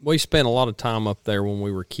spent a lot of time up there when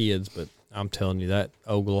we were kids. But I'm telling you, that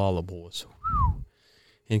Ogallala boys,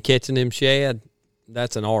 and catching them shad,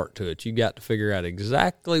 that's an art to it. You got to figure out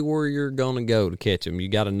exactly where you're going to go to catch them. You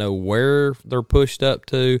got to know where they're pushed up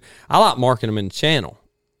to. I like marking them in the channel.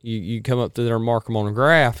 You come up to there and mark them on a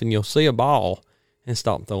graph, and you'll see a ball and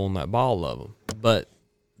stop throwing that ball of them. But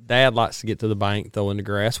Dad likes to get to the bank, throw in the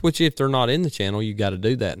grass, which if they're not in the channel, you got to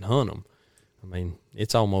do that and hunt them. I mean,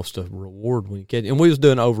 it's almost a reward when you catch. And we was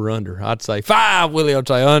doing over-under. I'd say 5, Willie would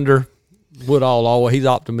say under. Woodall always, he's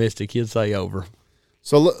optimistic. He'd say over.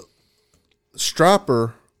 So look,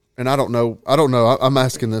 striper, and I don't know. I'm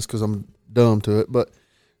asking this because I'm dumb to it, but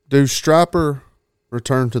do striper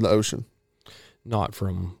return to the ocean? Not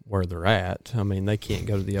from where they're at. I mean, they can't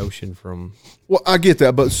go to the ocean from. Well, I get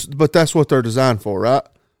that, but that's what they're designed for, right?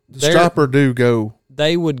 The striper do go.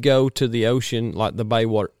 They would go to the ocean like the bay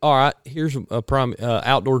water. All right, here's a prime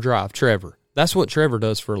outdoor drive. Trevor. That's what Trevor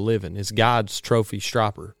does for a living. Is guides trophy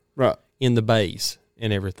striper. Right. In the bays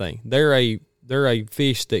and everything. They're a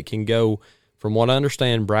fish that can go, from what I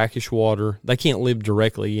understand, brackish water. They can't live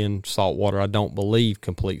directly in salt water. I don't believe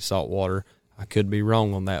complete salt water. I could be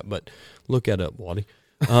wrong on that, but look that up, Waddy.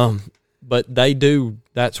 But they do.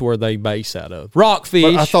 That's where they base out of. Rockfish.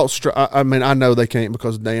 But I thought. I mean, I know they can't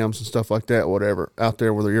because of dams and stuff like that. Whatever out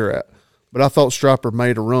there where you're at. But I thought striper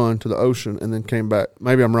made a run to the ocean and then came back.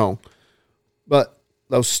 Maybe I'm wrong. But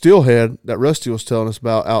those steelhead that Rusty was telling us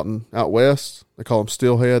about out west, they call them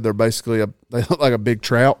steelhead. They're basically they look like a big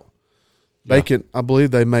trout. They can, I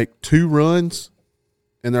believe, they make 2 runs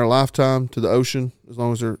in their lifetime to the ocean as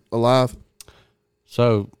long as they're alive.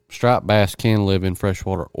 So striped bass can live in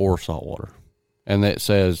freshwater or saltwater, and that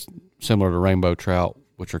says similar to rainbow trout,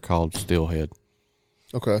 which are called steelhead.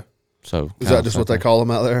 Okay. So is that just what they call them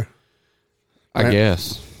out there? I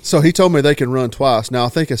guess. So he told me they can run twice. Now I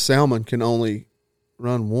think a salmon can only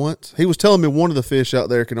run once. He was telling me one of the fish out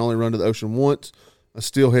there can only run to the ocean once. A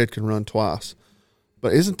steelhead can run twice.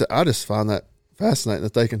 But I just find that fascinating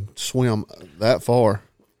that they can swim that far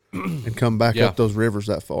and come back up those rivers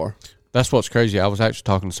that far. That's what's crazy. I was actually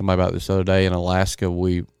talking to somebody about this the other day in Alaska.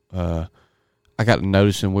 I got to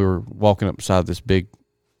noticing we were walking up beside this big,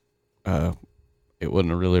 it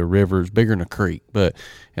wasn't really a river, it was bigger than a creek, and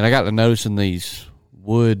I got to noticing these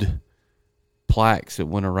wood plaques that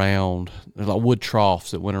went around, like wood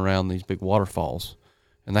troughs that went around these big waterfalls,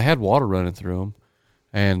 and they had water running through them,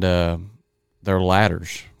 and they're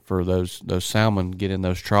ladders for those salmon get in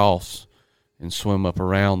those troughs and swim up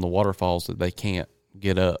around the waterfalls that they can't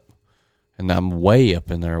get up. And I'm way up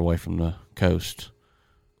in there away from the coast.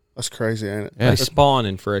 That's crazy, ain't it? They spawn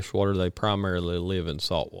in freshwater. They primarily live in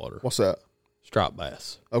saltwater. What's that? Striped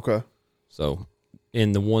bass. Okay. So,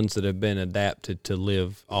 in the ones that have been adapted to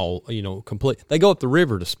live all, complete, they go up the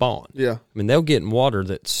river to spawn. Yeah. I mean, they'll get in water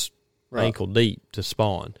that's Right. ankle deep to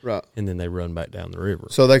spawn. Right. And then they run back down the river.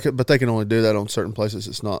 So they can only do that on certain places.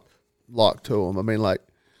 It's not locked to them. I mean, like,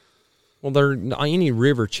 Well, there any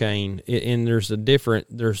river chain, and there's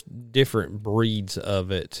different breeds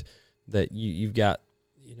of it that you've got,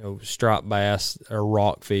 striped bass or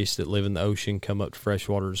rockfish that live in the ocean, come up to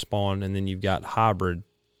freshwater to spawn, and then you've got hybrid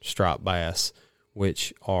striped bass,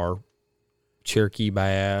 which are Cherokee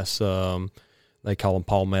bass. They call them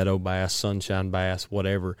palmetto bass, sunshine bass,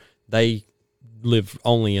 whatever. They live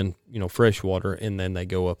only in freshwater, and then they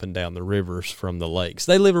go up and down the rivers from the lakes.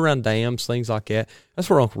 They live around dams, things like that. That's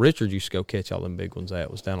where Uncle Richard used to go catch all them big ones at,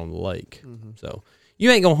 was down on the lake. Mm-hmm. So you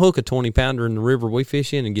ain't gonna hook a 20-pounder in the river we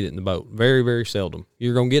fish in and get it in the boat. Very, very seldom.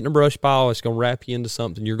 You're gonna get in a brush pile, it's gonna wrap you into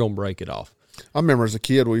something, you're gonna break it off. I remember as a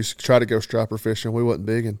kid we used to try to go striper fishing. We wasn't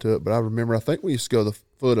big into it, but I think we used to go to the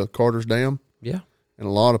foot of Carter's Dam. Yeah. And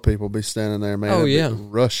a lot of people be standing there, man. Oh, yeah.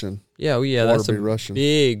 Rushing. Yeah, well, yeah, Water that's a be rushing.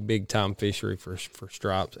 big time fishery for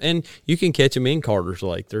stripes. And you can catch them in Carter's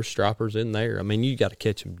Lake. There's stripers in there. I mean, you got to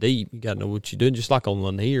catch them deep. You got to know what you're doing, just like on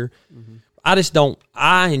Lanier. Mm-hmm.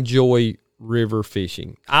 I enjoy river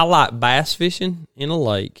fishing. I like bass fishing in a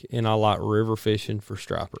lake, and I like river fishing for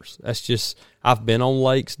stripers. That's just, I've been on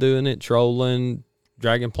lakes doing it, trolling,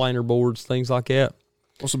 dragging planer boards, things like that.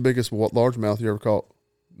 What's the biggest largemouth you ever caught?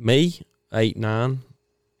 Me, 8-9.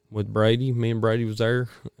 With Brady. Me and Brady was there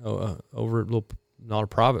over at not a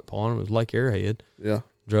private pond, it was Lake Airhead. Yeah.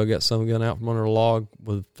 Drug that some gun out from under a log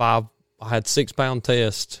with 5. I had 6-pound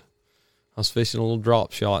test. I was fishing a little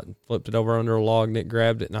drop shot and flipped it over under a log, and it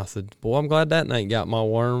grabbed it. And I said, boy, I'm glad that ain't got my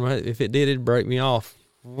worm. If it did, it'd break me off.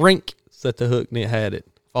 Rink, set the hook, and it had it.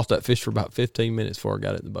 Fought that fish for about 15 minutes before I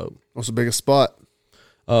got it in the boat. What's the biggest spot?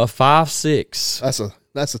 5-6.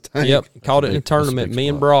 That's a tank. Yep, caught it in a that's a tournament. big Me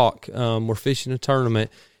and spot. Brock were fishing a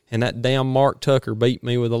tournament, and that damn Mark Tucker beat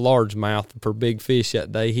me with a largemouth for big fish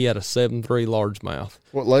that day. He had a 7.3 largemouth.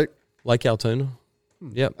 What lake? Lake Altoona.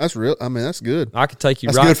 Yep. That's real. I mean, that's good. I could take you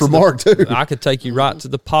That's right good for to Mark, too. I could take you right to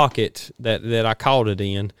the pocket that I caught it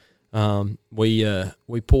in.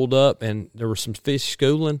 We pulled up, and there were some fish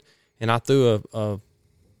schooling, and I threw a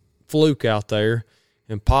fluke out there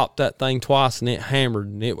and popped that thing twice, and it hammered.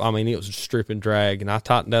 And it was a stripping drag, and I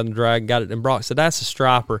tightened down the drag, got it, and Brock said, "That's a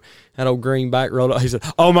striper." That old greenback rolled up. He said,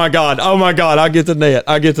 "Oh my God, I get the net."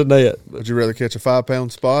 Would you rather catch a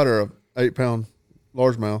 5-pound spot or a 8-pound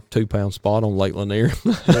largemouth? 2-pound spot on Lake Lanier.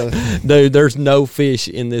 Really? Dude, there's no fish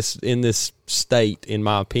in this state, in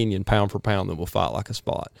my opinion, pound for pound, that will fight like a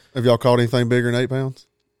spot. Have y'all caught anything bigger than 8 pounds?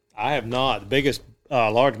 I have not. The biggest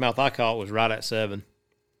largemouth I caught was right at 7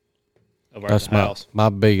 over at That's the house. my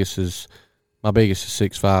biggest is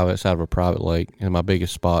 6.5. That's out of a private lake, and my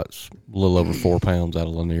biggest spot's a little over 4 pounds out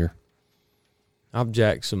of Lanier. I've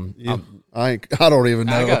jacked some. I don't even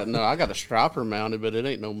know. I got a striper mounted, but it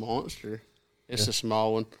ain't no monster. It's a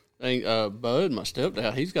small one. Bud, my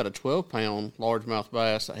stepdad, he's got a 12-pound largemouth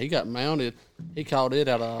bass that he got mounted. He caught it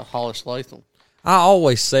out of Hollis Latham. I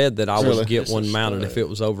always said that I Really? would get It's a one mounted stud. if it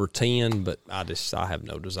was over 10, but I have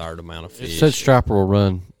no desire to mount a fish. Said striper will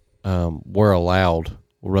run, where allowed,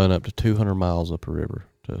 will run up to 200 miles up a river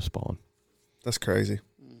to spawn. That's crazy.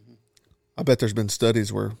 I bet there's been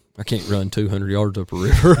studies where I can't run 200 yards up a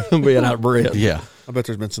river and being out of breath. Yeah. I bet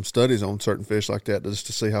there's been some studies on certain fish like that just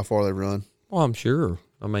to see how far they run. Well, I'm sure.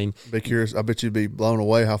 I mean, Be curious. I bet you'd be blown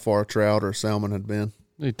away how far a trout or a salmon had been.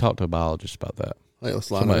 We talked to a biologist about that. Hey,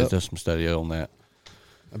 let's line Somebody it up. does some study on that.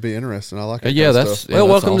 That'd be interesting. I like it. Yeah, that's well,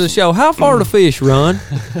 welcome to the show. How far do fish run?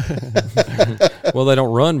 Well, they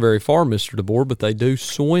don't run very far, Mr. DeBoer, but they do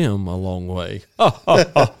swim a long way.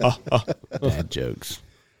 bad jokes.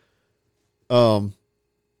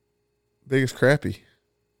 Biggest crappie.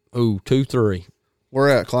 Ooh, 2-3. Where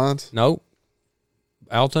at, Klein's? Nope.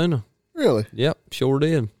 Altoona. Really? Yep, sure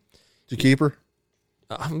did. Did you keep her?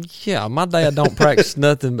 Yeah, my dad don't practice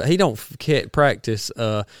nothing, but he don't practice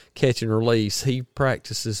catch and release. He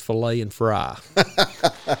practices fillet and fry.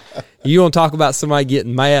 You want to talk about somebody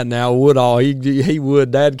getting mad now? Woodall, he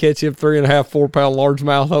would. Dad catch him 3.5, 4 pound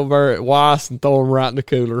largemouth over there at Weiss and throw him right in the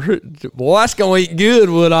cooler. Boy, that's gonna eat good,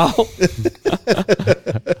 Woodall.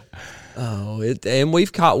 And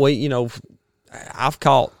we've caught I've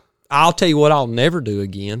caught. I'll tell you what I'll never do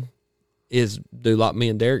again is do like me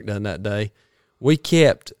and Derek done that day. We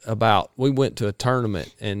went to a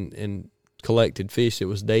tournament and collected fish that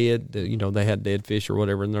was dead. You know, they had dead fish or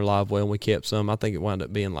whatever in their live well, and we kept some. I think it wound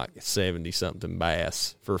up being like 70-something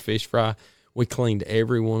bass for a fish fry. We cleaned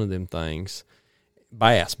every one of them things,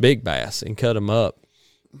 big bass, and cut them up.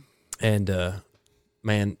 And,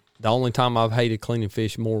 man, the only time I've hated cleaning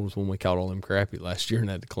fish more was when we caught all them crappie last year and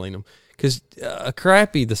had to clean them. Because a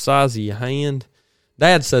crappie the size of your hand,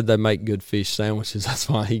 Dad said they make good fish sandwiches. That's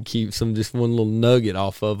why he keeps them, just one little nugget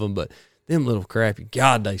off of them. But them little crappie,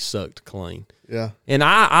 God, they suck to clean. Yeah. And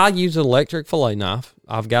I use an electric fillet knife.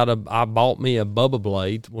 I bought me a Bubba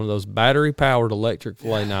Blade, one of those battery-powered electric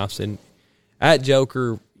fillet knives. And that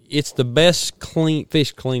joker, it's the best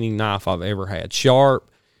fish cleaning knife I've ever had. Sharp.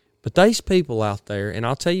 But these people out there, and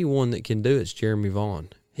I'll tell you one that can do it's Jeremy Vaughn.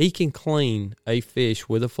 He can clean a fish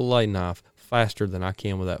with a fillet knife faster than I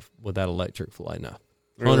can with that electric fillet knife.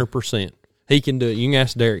 100%. He can do it. You can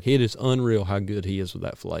ask Derek. It is unreal how good he is with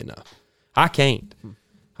that fillet knife. I can't.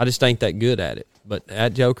 I just ain't that good at it. But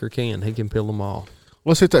that joker can. He can peel them all.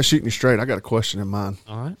 Let's hit that shooting you straight. I got a question in mind.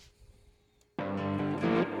 All right.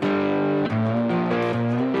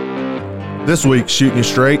 This week's Shooting You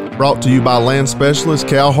Straight brought to you by land specialist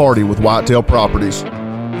Cal Hardy with Whitetail Properties.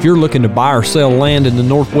 If you're looking to buy or sell land in the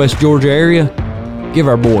northwest Georgia area, give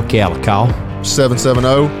our boy Cal a call.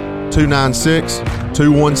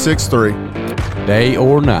 770-296-2163. Day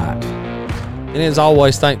or night. And as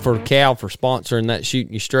always, thank for Cal for sponsoring that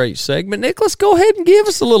Shooting You Straight segment. Nicholas, go ahead and give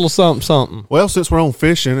us a little something. Well, since we're on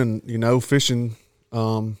fishing, and fishing,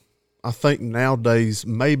 I think nowadays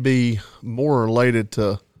may be more related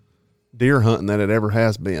to deer hunting than it ever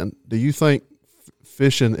has been. Do you think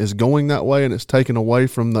fishing is going that way and it's taken away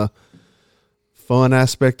from the fun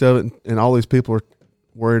aspect of it, and all these people are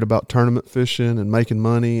worried about tournament fishing and making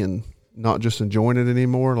money and not just enjoying it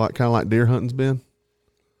anymore, kind of like deer hunting's been?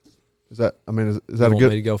 Is that a good? Want me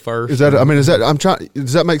to go first? Does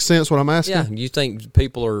that make sense what I'm asking? Yeah. You think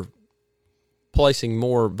people are placing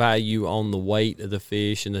more value on the weight of the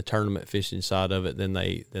fish and the tournament fishing side of it than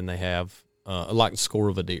they have like the score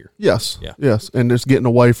of a deer? Yes. Yeah. Yes. And it's getting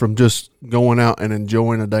away from just going out and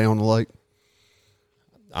enjoying a day on the lake.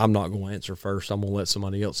 I'm not going to answer first. I'm going to let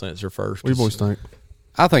somebody else answer first. What do you boys think?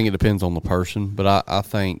 I think it depends on the person, but I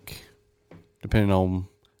think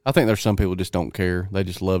I think there's some people just don't care. They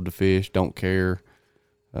just love to fish, don't care.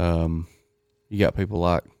 You got people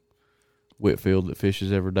like Whitfield that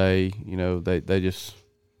fishes every day. They just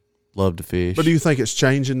love to fish. But do you think it's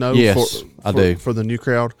changing though? Yes, I do. For the new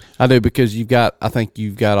crowd? I do, because I think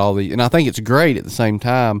you've got all these, and I think it's great at the same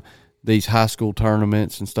time, these high school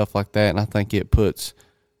tournaments and stuff like that, and I think it puts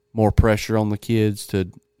more pressure on the kids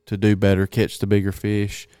to do better, catch the bigger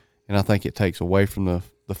fish, and I think it takes away from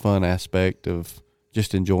the fun aspect of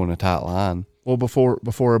just enjoying a tight line. Well, before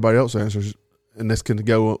everybody else answers, and this can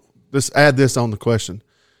go, add this on the question.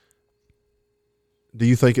 Do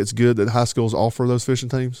you think it's good that high schools offer those fishing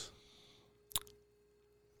teams?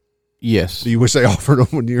 Yes. Do you wish they offered them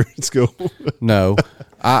when you were in school? No,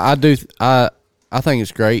 I do. I think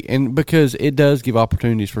it's great, and because it does give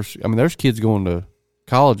opportunities for. I mean, there's kids going to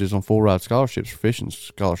colleges on full ride scholarships for fishing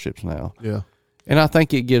scholarships now. Yeah, and I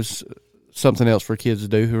think it gives something else for kids to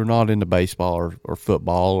do who are not into baseball or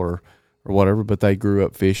football or whatever, but they grew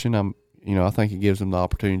up fishing. I think it gives them the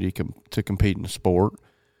opportunity to compete in the sport.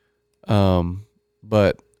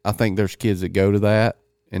 But I think there's kids that go to that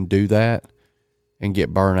and do that and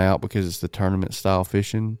get burnt out because it's the tournament style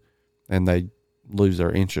fishing, and they lose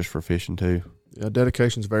their interest for fishing too. Yeah,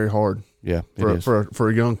 dedication's very hard. Yeah, for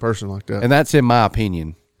a young person like that. And that's in my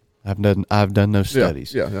opinion. I've done no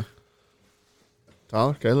studies. Yeah.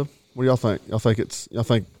 Tyler, Caleb, what do y'all think? Y'all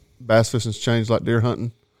think bass fishing's changed like deer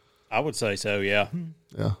hunting? I would say so, yeah.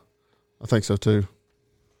 Yeah, I think so too.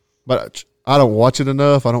 But I don't watch it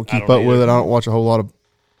enough. I don't keep up with it. I don't watch a whole lot of.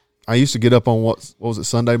 I used to get up on what was it,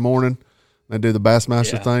 Sunday morning? They do the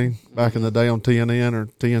Bassmaster thing back in the day on TNN or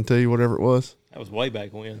TNT, whatever it was. That was way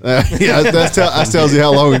back when. Yeah, that tells you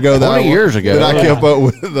how long ago that 20 years ago that I kept up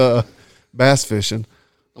with bass fishing.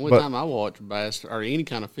 The only time I watch bass or any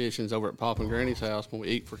kind of fishing is over at Pop and Granny's house when we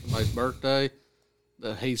eat for somebody's birthday.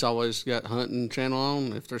 He's always got hunting channel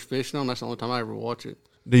on. If there's fishing on, that's the only time I ever watch it.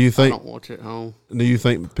 Do you think? I don't watch it at home. Do you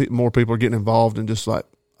think more people are getting involved in just like,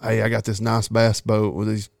 hey, I got this nice bass boat with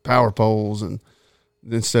these power poles, and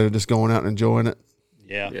instead of just going out and enjoying it?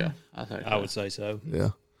 Yeah. I would say so. Yeah.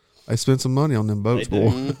 They spend some money on them boats, boy.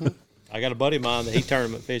 Mm-hmm. I got a buddy of mine that he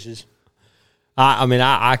tournament fishes.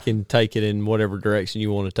 I can take it in whatever direction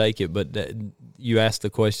you want to take it, but you asked the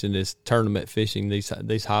question: is tournament fishing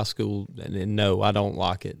these high school? And no, I don't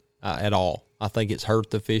like it at all. I think it's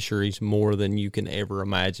hurt the fisheries more than you can ever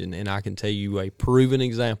imagine, and I can tell you a proven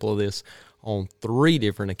example of this on 3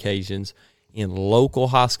 different occasions in local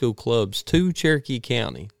high school clubs to Cherokee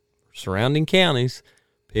County, surrounding counties,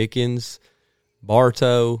 Pickens,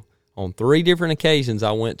 Bartow. On 3 different occasions,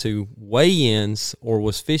 I went to weigh-ins or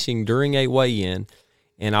was fishing during a weigh-in,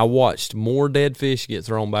 and I watched more dead fish get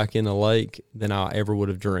thrown back in the lake than I ever would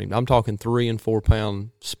have dreamed. I'm talking 3 and 4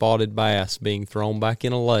 pound spotted bass being thrown back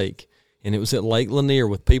in a lake, and it was at Lake Lanier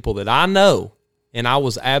with people that I know, and I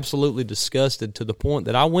was absolutely disgusted to the point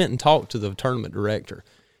that I went and talked to the tournament director,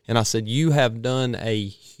 and I said, you have done a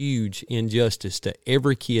huge injustice to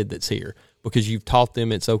every kid that's here because you've taught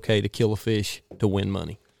them it's okay to kill a fish to win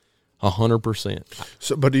money. 100%.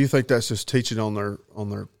 So, but do you think that's just teaching on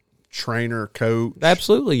their trainer, coach?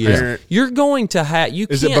 Absolutely, is. Parent? You're going to have you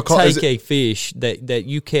Is it can't because- take a fish that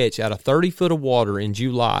you catch out of 30 foot of water in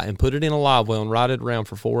July and put it in a live well and ride it around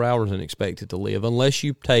for 4 hours and expect it to live unless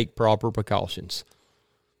you take proper precautions.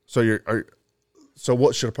 So so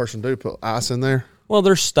what should a person do? Put ice in there? Well,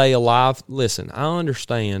 there's stay alive. Listen, I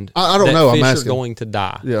understand. I don't that know. I'm Fish asking. are going to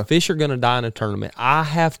die. Yeah. Fish are going to die in a tournament. I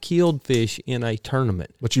have killed fish in a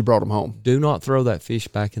tournament. But you brought them home. Do not throw that fish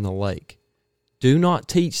back in the lake. Do not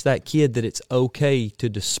teach that kid that it's okay to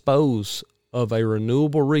dispose of a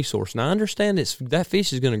renewable resource. Now, I understand that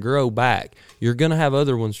fish is going to grow back. You're going to have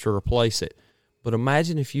other ones to replace it. But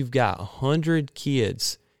imagine if you've got 100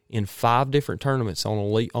 kids in 5 different tournaments on a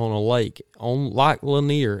lake, on Lake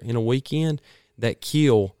Lanier in a weekend that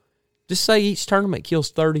kill, just say each tournament kills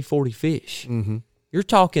 30, 40 fish. Mm-hmm. You're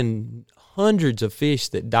talking hundreds of fish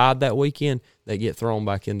that died that weekend that get thrown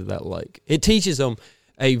back into that lake. It teaches them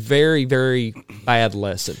a very, very bad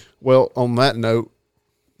lesson. Well, on that note,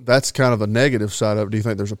 that's kind of a negative side of it. Do you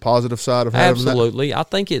think there's a positive side of having that? Absolutely. I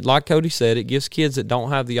think it, like Cody said, it gives kids that don't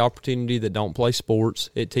have the opportunity, that don't play sports,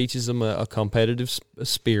 it teaches them a competitive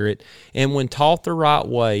spirit. And when taught the right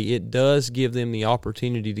way, it does give them the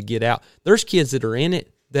opportunity to get out. There's kids that are in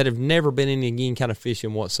it that have never been in any kind of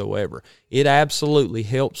fishing whatsoever. It absolutely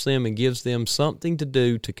helps them and gives them something to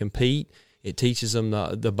do to compete. It teaches them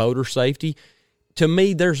the boater safety. To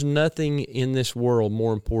me, there's nothing in this world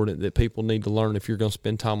more important that people need to learn if you're going to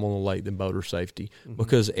spend time on the lake than boater safety. Mm-hmm.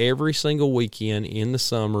 Because every single weekend in the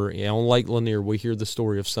summer on Lake Lanier, we hear the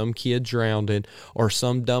story of some kid drowning or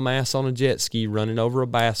some dumbass on a jet ski running over a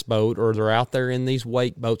bass boat, or they're out there in these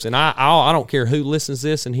wake boats. And I don't care who listens to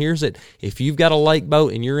this and hears it. If you've got a lake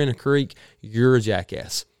boat and you're in a creek, you're a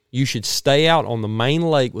jackass. You should stay out on the main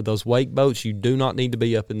lake with those wake boats. You do not need to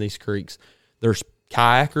be up in these creeks. There's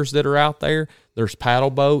kayakers that are out there. There's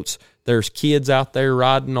paddle boats. There's kids out there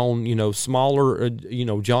riding on, smaller,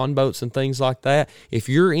 John boats and things like that. If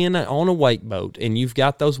you're on a wake boat and you've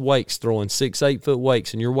got those wakes throwing 6-8 foot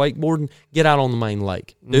wakes and you're wakeboarding, get out on the main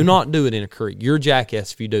lake. Mm-hmm. Do not do it in a creek. You're a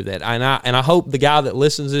jackass if you do that. And I hope the guy that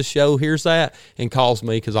listens to this show hears that and calls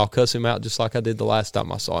me, because I'll cuss him out just like I did the last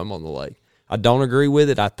time I saw him on the lake. I don't agree with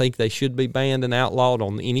it. I think they should be banned and outlawed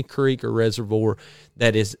on any creek or reservoir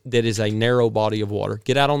that is a narrow body of water.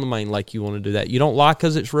 Get out on the main lake. You want to do that. You don't like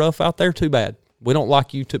because it's rough out there? Too bad. We don't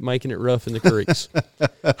like you making it rough in the creeks.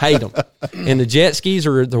 Hate them. And the jet skis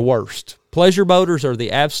are the worst. Pleasure boaters are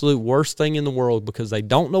the absolute worst thing in the world because they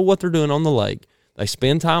don't know what they're doing on the lake. They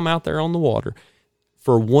spend time out there on the water.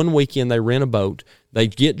 For one weekend, they rent a boat. They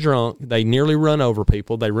get drunk. They nearly run over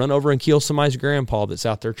people. They run over and kill somebody's grandpa that's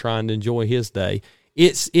out there trying to enjoy his day.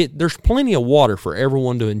 There's plenty of water for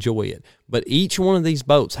everyone to enjoy it, but each one of these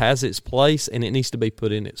boats has its place, and it needs to be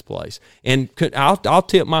put in its place. And I'll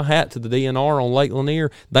tip my hat to the DNR on Lake Lanier.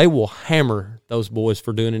 They will hammer those boys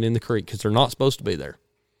for doing it in the creek because they're not supposed to be there.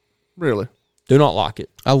 Really? Do not like it.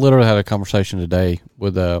 I literally had a conversation today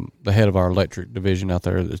with the head of our electric division out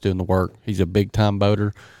there that's doing the work. He's a big-time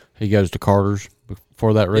boater. He goes to Carter's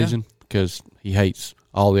for that reason because he hates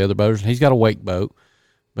all the other boaters. He's got a wake boat,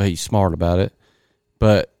 but he's smart about it.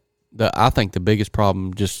 But I think the biggest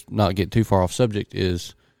problem, just not get too far off subject,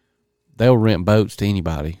 is they'll rent boats to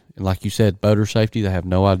anybody. And like you said, boater safety, they have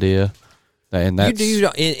no idea. And that's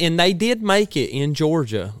and they did make it in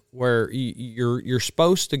Georgia where you're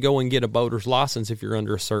supposed to go and get a boater's license if you're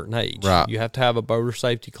under a certain age. Right. You have to have a boater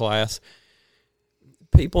safety class.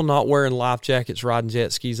 People not wearing life jackets, riding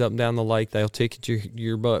jet skis up and down the lake, they'll ticket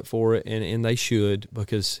your butt for it, and they should,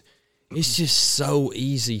 because it's just so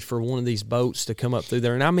easy for one of these boats to come up through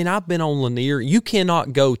there. And I mean, I've been on Lanier. You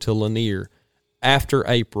cannot go to Lanier after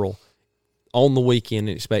April on the weekend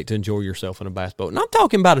and expect to enjoy yourself in a bass boat. And I'm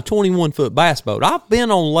talking about a 21-foot bass boat. I've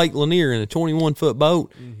been on Lake Lanier in a 21-foot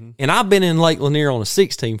boat, and I've been in Lake Lanier on a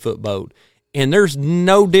 16-foot boat. And there's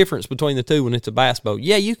no difference between the two when it's a bass boat.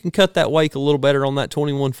 Yeah, you can cut that wake a little better on that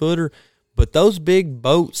 21-footer, but those big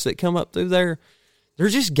boats that come up through there,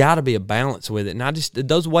 there's just got to be a balance with it. And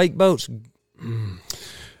those wake boats.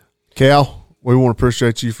 Cal, we want to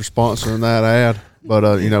appreciate you for sponsoring that ad.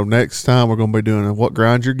 But, next time we're going to be doing a What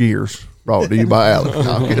Grinds Your Gears, brought to you by Alec.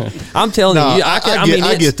 No, I'm telling you,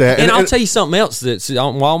 I get that. And I'll tell you something else.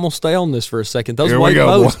 I'm going to stay on this for a second. Those Here wake we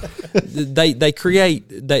go, boats, they create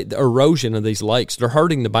the erosion of these lakes. They're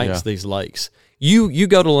hurting the banks of these lakes. You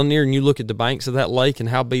go to Lanier and you look at the banks of that lake and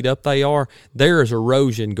how beat up they are. There is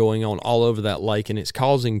erosion going on all over that lake, and it's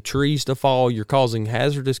causing trees to fall. You're causing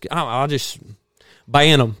hazardous. I just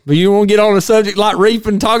ban them. But you want to get on a subject like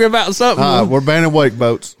reefing, talking about something? We're banning wake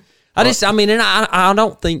boats. I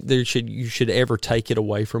don't think you should ever take it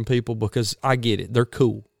away from people, because I get it. They're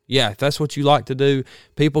cool. Yeah, if that's what you like to do,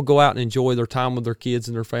 people go out and enjoy their time with their kids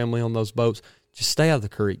and their family on those boats. Just stay out of the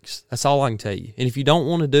creeks. That's all I can tell you. And if you don't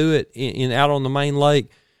want to do it in out on the main lake,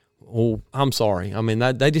 well, I'm sorry. I mean,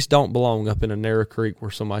 they just don't belong up in a narrow creek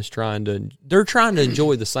where somebody's trying to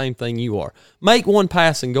enjoy the same thing you are. Make one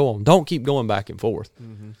pass and go on. Don't keep going back and forth.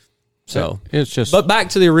 Mm-hmm. So it's just. But back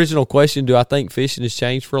to the original question: do I think fishing has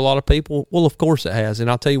changed for a lot of people? Well, of course it has, and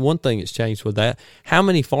I'll tell you one thing that's changed with that. How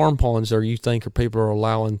many farm ponds you think people are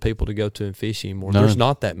allowing people to go to and fish anymore? None. There's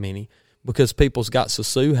not that many, because people's got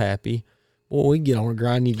so Happy. Well, we get on a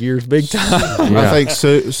grinding gears big time. I think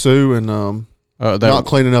Sue and not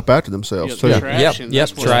cleaning up after themselves too.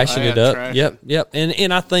 Trashing it up. Yep.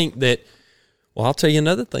 And I think that. Well, I'll tell you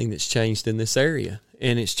another thing that's changed in this area,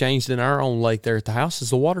 and it's changed in our own lake there at the house, is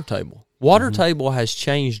the water table. Water table has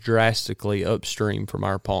changed drastically upstream from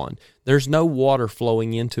our pond. There's no water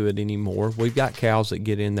flowing into it anymore. We've got cows that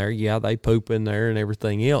get in there. Yeah, they poop in there and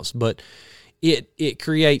everything else, but it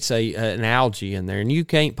creates an algae in there, and you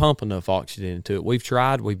can't pump enough oxygen into it. We've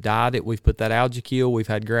tried. We've dyed it. We've put that algae kill. We've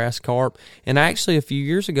had grass carp. And actually, a few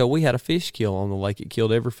years ago, we had a fish kill on the lake. It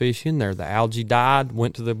killed every fish in there. The algae died,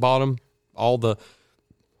 went to the bottom. All the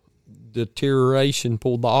deterioration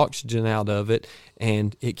pulled the oxygen out of it,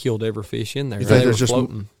 and it killed every fish in there. You think they were just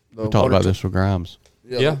floating. We talked about this with Grimes.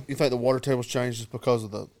 Yeah. You think the water table's changed just because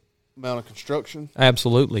of the amount of construction?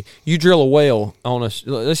 Absolutely. You drill a well on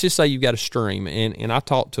let's just say you've got a stream, and I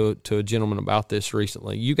talked to a gentleman about this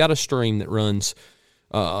recently. You got a stream that runs,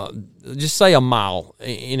 just say a mile,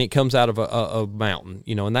 and it comes out of a mountain,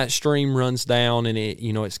 and that stream runs down, and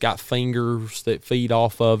it's got fingers that feed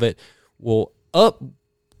off of it. Well,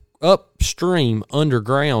 upstream,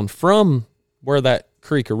 underground, from where that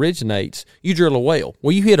creek originates, you drill a well.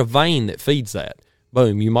 Well, you hit a vein that feeds that.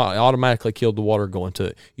 Boom, you might automatically kill the water going to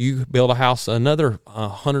it. You build a house another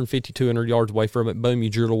 150, 200 yards away from it. Boom,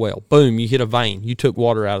 you drill a well. Boom, you hit a vein. You took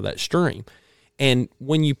water out of that stream. And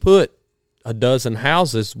when you put a dozen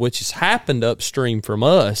houses, which has happened upstream from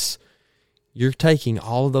us, you're taking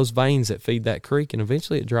all of those veins that feed that creek, and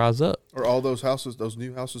eventually it dries up. Are all those houses, those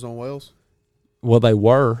new houses on wells? Well, they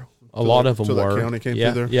were. A lot of them so were. That county came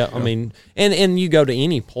through there? Yeah. I mean, and you go to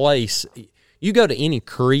any place, you go to any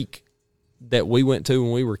creek that we went to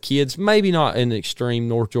when we were kids, maybe not in extreme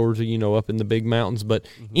North Georgia, up in the big mountains, but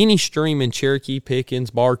any stream in Cherokee, Pickens,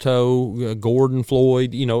 Bartow, Gordon,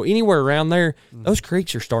 Floyd, anywhere around there, those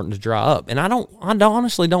creeks are starting to dry up. And I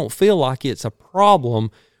honestly don't feel like it's a problem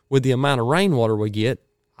with the amount of rainwater we get.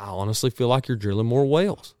 I honestly feel like you're drilling more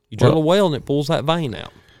wells. You drill a well and it pulls that vein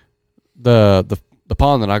out. The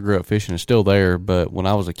pond that I grew up fishing is still there, but when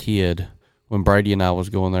I was a kid, when Brady and I was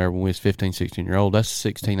going there when we was 15, 16-year-old, that's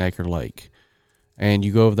a 16-acre lake. And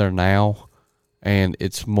you go over there now, and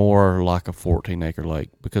it's more like a 14-acre lake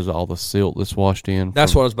because of all the silt that's washed in.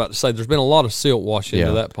 That's what I was about to say. There's been a lot of silt washed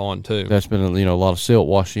into that pond, too. That's been a lot of silt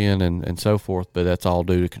washed in and so forth, but that's all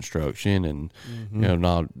due to construction and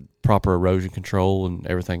not proper erosion control and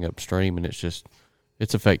everything upstream, and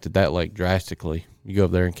it's affected that lake drastically. You go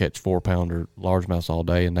over there and catch 4-pounder largemouths all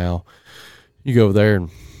day, and now you go over there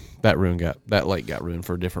and that lake got ruined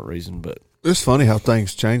for a different reason. But it's funny how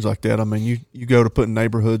things change like that. I mean, you go to putting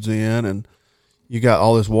neighborhoods in, and you got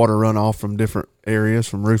all this water runoff from different areas,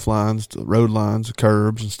 from roof lines to road lines to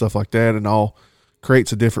curbs and stuff like that, and all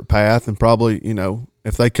creates a different path. And probably,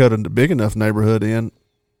 if they cut a big enough neighborhood in,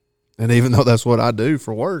 and even though that's what I do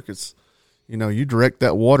for work, it's, you direct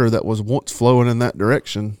that water that was once flowing in that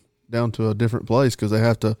direction down to a different place because they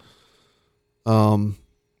have to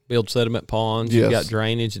build sediment ponds. Yes. You got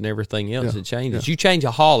drainage and everything else. Yeah. It changes. Yeah. You change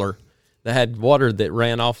a holler, that had water that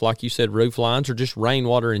ran off, like you said, roof lines or just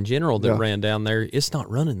rainwater in general that ran down there. It's not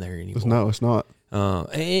running there anymore. No, it's not.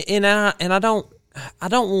 And I don't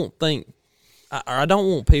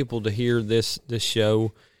want people to hear this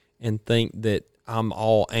show and think that I'm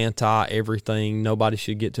all anti everything. Nobody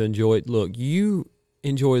should get to enjoy it. Look, you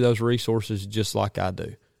enjoy those resources just like I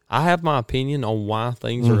do. I have my opinion on why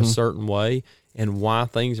things are a certain way and why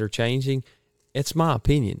things are changing. It's my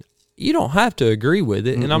opinion. You don't have to agree with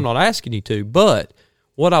it, and I'm not asking you to. But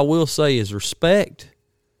what I will say is respect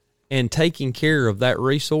and taking care of that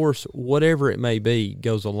resource, whatever it may be,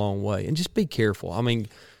 goes a long way. And just be careful. I mean,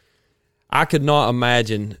 I could not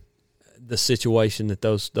imagine the situation that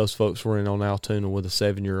those folks were in on Altoona with a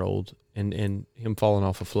 7-year-old and him falling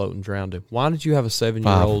off a float and drowned him. Why did you have a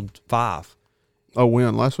 7-year-old 5? Oh,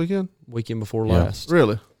 when? Last weekend? Weekend before last.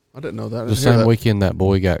 Really? I didn't know that. The same weekend that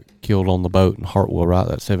boy got killed on the boat in Hartwell, right?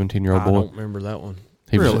 That 17-year-old boy. I don't remember that one.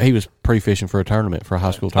 He was pre-fishing for a tournament, for a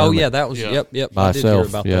high school tournament. Oh, yeah, that was, yep. By I did hear himself,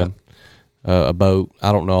 about that. A boat.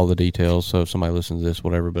 I don't know all the details, so if somebody listens to this,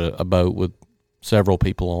 whatever, but a boat with several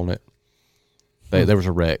people on it. There was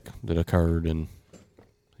a wreck that occurred, and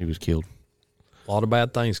he was killed. A lot of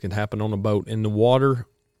bad things can happen on a boat. In the water,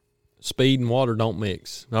 speed and water don't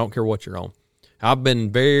mix. I don't care what you're on. I've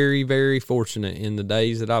been very, very fortunate in the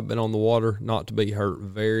days that I've been on the water not to be hurt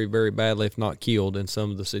very, very badly, if not killed, in some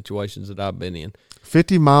of the situations that I've been in.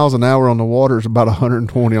 50 miles an hour on the water is about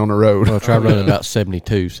 120 on the road. Well, I tried running about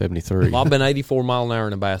 72, 73. Well, I've been 84 mile an hour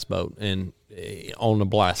in a bass boat and on a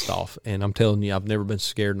blast off, and I'm telling you, I've never been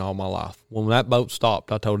scared in all my life. When that boat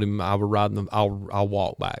stopped, I told him I would ride them. I'll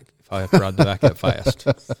walk back if I have to ride back that fast.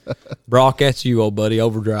 Brock, that's you, old buddy.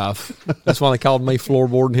 Overdrive. That's why they called me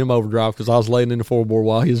floorboarding him overdrive, because I was laying in the floorboard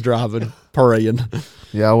while he was driving, praying.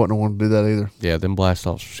 Yeah, I wouldn't want to do that either. Yeah, them blast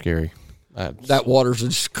offs are scary. That water's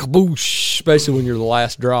just kaboosh, especially when you're the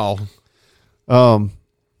last draw. What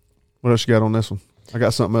else you got on this one? I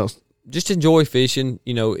got something else. Just enjoy fishing.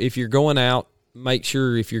 You know, if you're going out, make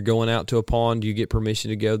sure if you're going out to a pond, you get permission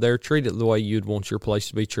to go there. Treat it the way you'd want your place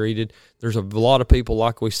to be treated. There's a lot of people,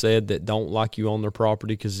 like we said, that don't like you on their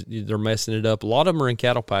property because they're messing it up. A lot of them are in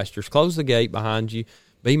cattle pastures. Close the gate behind you.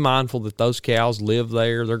 Be mindful that those cows live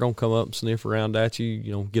there. They're going to come up and sniff around at you.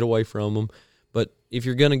 You know, get away from them. But if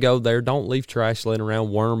you're going to go there, don't leave trash laying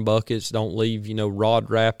around, worm buckets. Don't leave, rod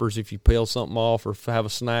wrappers. If you peel something off or have a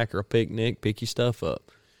snack or a picnic, pick your stuff up.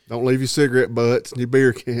 Don't leave your cigarette butts and your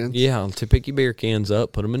beer cans. Yeah, to pick your beer cans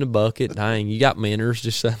up, put them in a bucket. Dang, you got minnows,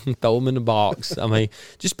 just throw them in the box. I mean,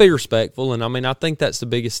 just be respectful. And, I think that's the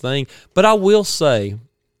biggest thing. But I will say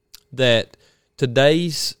that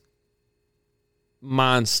today's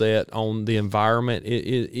mindset on the environment,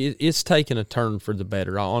 it's taking a turn for the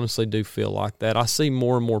better. I honestly do feel like that. I see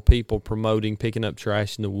more and more people promoting picking up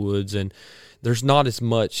trash in the woods, and there's not as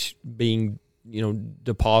much being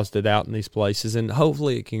deposited out in these places, and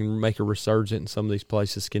hopefully it can make a resurgence in some of these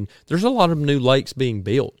places. There's a lot of new lakes being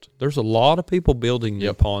built. There's a lot of people building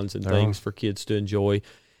new ponds and things for kids to enjoy.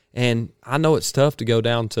 And I know it's tough to go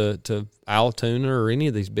down to Altoona or any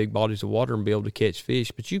of these big bodies of water and be able to catch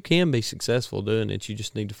fish, but you can be successful doing it. You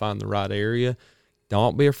just need to find the right area.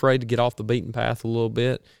 Don't be afraid to get off the beaten path a little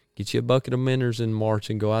bit. Get you a bucket of minnows in March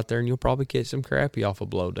and go out there, and you'll probably catch some crappie off a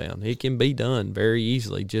blowdown. It can be done very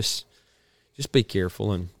easily. Just be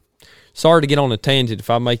careful. And sorry to get on a tangent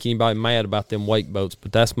if I make anybody mad about them wake boats,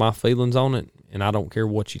 but that's my feelings on it, and I don't care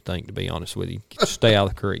what you think, to be honest with you. Stay out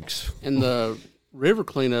of the creeks. And the river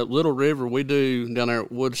cleanup, Little River, we do down there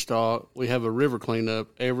at Woodstock. We have a river cleanup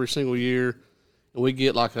every single year, and we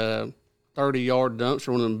get like a 30-yard dumpster,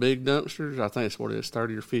 one of them big dumpsters. I think that's what it is,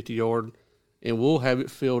 30 or 50-yard, and we'll have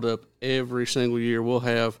it filled up every single year. We'll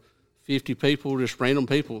have 50 people, just random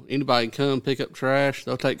people. Anybody can come pick up trash.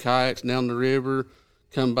 They'll take kayaks down the river,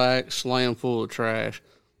 come back, slam full of trash.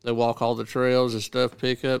 They walk all the trails and stuff,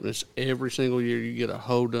 pick up, and it's every single year you get a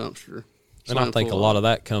whole dumpster. And I think a lot of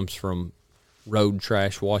that comes from road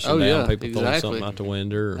trash washing down, people throwing something out the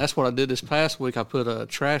window. That's what I did this past week. I put a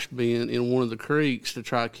trash bin in one of the creeks to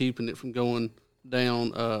try keeping it from going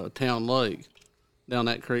down Town Lake. Down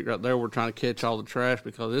that creek right there, we're trying to catch all the trash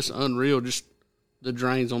because it's unreal, just the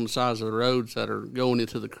drains on the sides of the roads that are going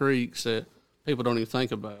into the creeks that people don't even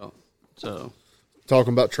think about. So,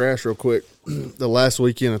 talking about trash real quick, the last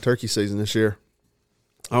weekend of turkey season this year,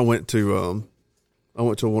 I went to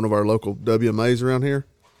one of our local WMAs around here,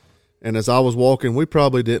 and as I was walking, we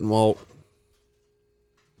probably didn't walk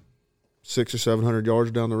 600 or 700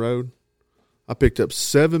 yards down the road. I picked up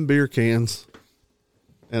 7 beer cans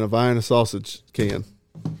and a Vienna sausage can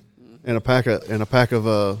and a pack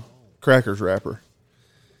of crackers wrapper.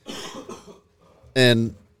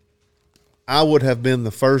 And I would have been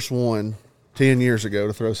the first one 10 years ago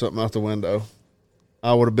to throw something out the window.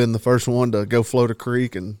 I would have been the first one to go float a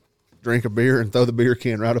creek and drink a beer and throw the beer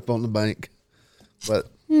can right up on the bank. But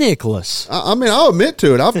Nicholas. I mean, I'll admit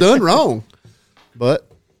to it. I've done wrong. But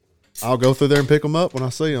I'll go through there and pick them up when I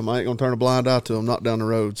see them. I ain't going to turn a blind eye to them, not down the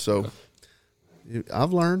road. So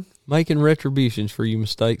I've learned. Making retributions for your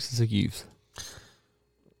mistakes as a youth.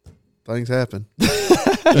 Things happen. You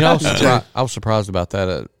know, I was surprised about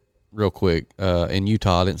that. Real quick, in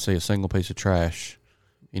Utah, I didn't see a single piece of trash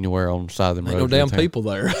anywhere on the side of them Ain't roads. no damn people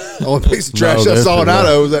there. The only piece of trash I there's saw in the-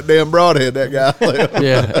 Idaho was that damn broadhead that guy left.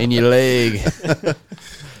 Yeah, in your leg.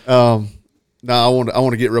 No, I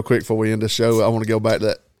want to get real quick before we end the show. I want to go back to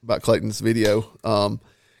that about Clayton's video because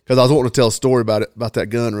I was wanting to tell a story about that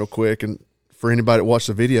gun real quick. And for anybody that watched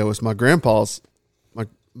the video, it's my grandpa's,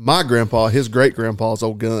 my grandpa, his great grandpa's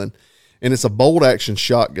old gun, and it's a bolt action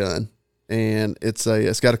shotgun, and it's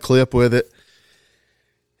got a clip with it,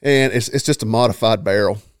 and it's just a modified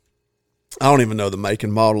barrel. I don't even know the make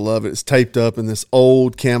and model of it. It's taped up in this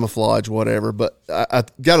old camouflage, whatever. But I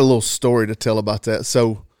got a little story to tell about that.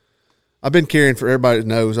 So I've been carrying, for everybody that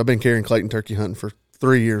knows, I've been carrying Clayton turkey hunting for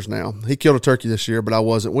 3 years now. He killed a turkey this year, but I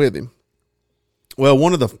wasn't with him. Well,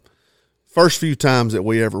 one of the first few times that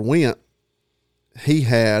we ever went, he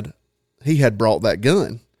had brought that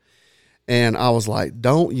gun. And I was like,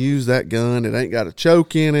 don't use that gun. It ain't got a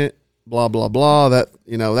choke in it, blah, blah, blah. That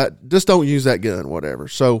just don't use that gun, whatever.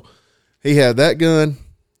 So he had that gun,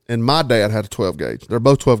 and my dad had a 12 gauge. They're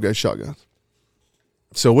both 12 gauge shotguns.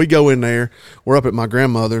 So we go in there. We're up at my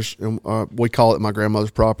grandmother's, and we call it my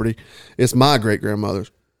grandmother's property. It's my great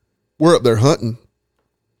grandmother's. We're up there hunting.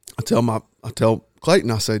 I tell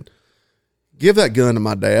Clayton, I said, give that gun to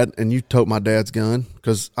my dad, and you tote my dad's gun,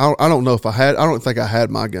 because I don't know if I don't think I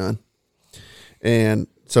had my gun. And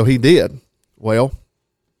so he did. Well,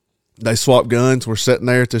 they swapped guns. We're sitting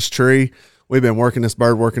there at this tree. We've been working this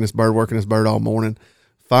bird all morning.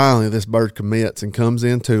 Finally, this bird commits and comes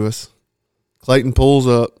into us. Clayton pulls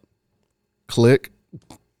up, click,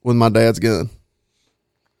 with my dad's gun.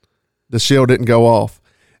 The shell didn't go off.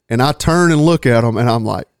 And I turn and look at him, and I'm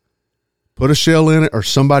like, put a shell in it or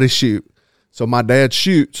somebody shoot. So my dad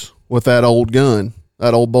shoots with that old gun,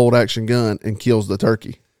 that old bolt action gun, and kills the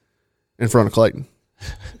turkey in front of Clayton.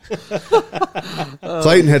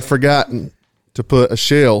 Clayton had forgotten to put a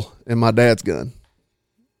shell in my dad's gun.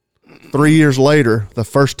 3 years later, the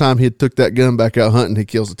first time he took that gun back out hunting, he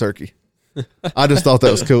kills the turkey. I just thought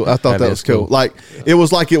that was cool. I thought that was cool. Like it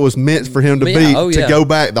was meant for him to to go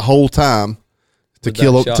back the whole time to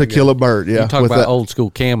kill a bird. Yeah, You talk about old school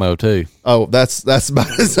camo too. Oh, that's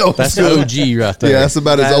about as old. That's school. OG right there. Yeah, that's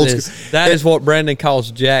about as old. School. That is what Brandon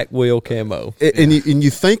calls Jack Wheel camo. And you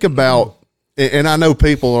think about, and I know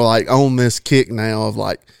people are like on this kick now of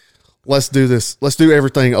like, let's do this. Let's do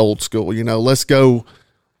everything old school. Let's go.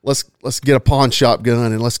 Let's get a pawn shop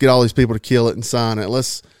gun and let's get all these people to kill it and sign it.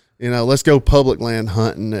 Let's go public land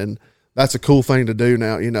hunting, and that's a cool thing to do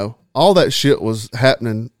now. All that shit was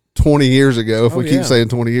happening 20 years ago. If we keep saying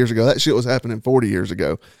 20 years ago, that shit was happening 40 years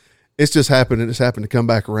ago. It's just happened. It just happened to come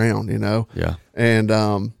back around, Yeah.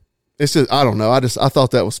 And it's just, I don't know. I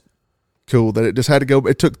thought that was cool that it just had to go.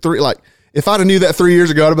 It took three, like, if I'd have knew that 3 years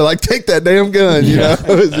ago, I'd have been like, take that damn gun,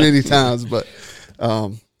 as many times. But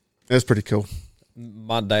it's pretty cool.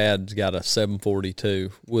 My dad's got a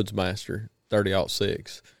 742 Woodsmaster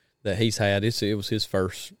 30-06 that he's had. It was his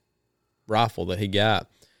first rifle that he got.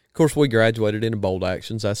 Of course, we graduated into bolt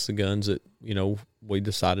actions. That's the guns that, we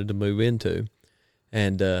decided to move into.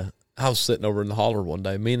 And I was sitting over in the holler one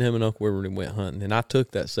day. Me and him and Uncle Wilbur went hunting, and I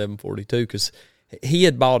took that 742 because he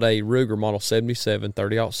had bought a Ruger Model 77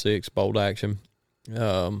 30-06 bolt action,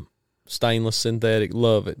 stainless synthetic.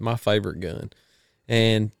 Love it. My favorite gun.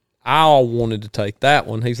 And I wanted to take that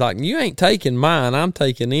one. He's like, you ain't taking mine. I'm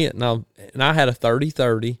taking it. And I had a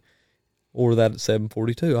 30-30 or that at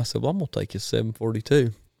 742. I said, well, I'm going to take his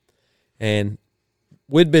 742. And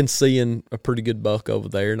we'd been seeing a pretty good buck over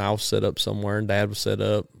there, and I was set up somewhere, and Dad was set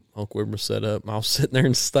up, Uncle Wilbur was set up, and I was sitting there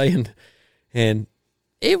and staying. And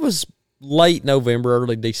it was late November,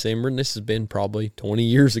 early December, and this has been probably 20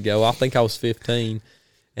 years ago. I think I was 15.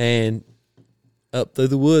 And up through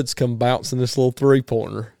the woods come bouncing this little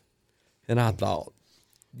three-pointer. And I thought,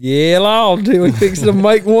 yeah, Lord, we fixing to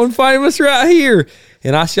make one famous right here.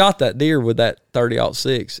 And I shot that deer with that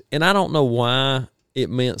 30-06. And I don't know why it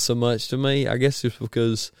meant so much to me. I guess just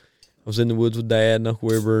because I was in the woods with Dad and Uncle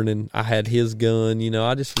Wilbur, and I had his gun.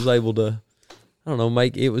 I just was able to I don't know,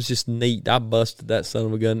 it was just neat. I busted that son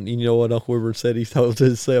of a gun. You know what Uncle Wilbur said? He told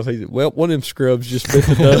himself, he said, well, one of them scrubs just bit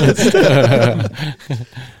the dust.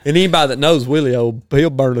 And anybody that knows Willie, he'll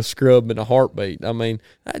burn a scrub in a heartbeat. I mean,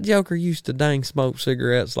 that joker used to dang smoke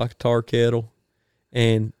cigarettes like a tar kettle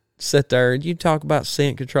and sit there and you talk about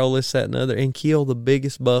scent control, this, that, and the other, and kill the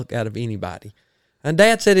biggest buck out of anybody. And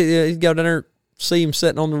Dad said he'd go down there, see him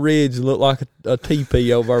sitting on the ridge and look like a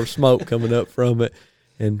teepee over our smoke coming up from it.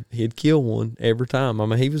 And he'd kill one every time. I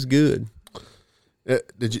mean, he was good.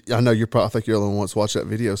 Did you? I know you're probably. I think you're the only one that's watched that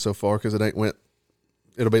video so far because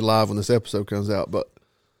it'll be live when this episode comes out. But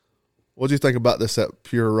what do you think about that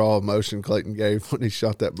pure raw emotion Clayton gave when he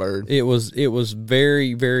shot that bird? It was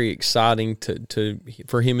very, very exciting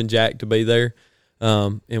for him and Jack to be there.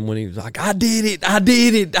 And when he was like, I did it,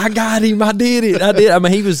 I got him, I did it. I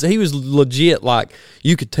mean, he was legit, like,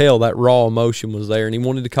 you could tell that raw emotion was there, and he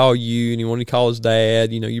wanted to call you, and he wanted to call his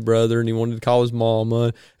dad, your brother, and he wanted to call his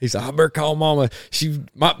mama. He said, I better call mama. She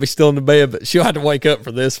might be still in the bed, but she'll have to wake up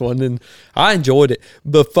for this one. And I enjoyed it.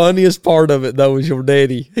 The funniest part of it, though, was your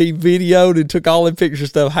daddy. He videoed and took all the picture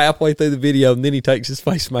stuff halfway through the video, and then he takes his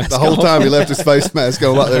face mask the whole off. time he left his face mask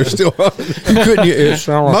on like they're still on. It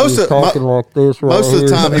sounded like he was talking like this right Most of the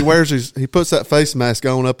here. time he puts that face mask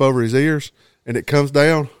on up over his ears and it comes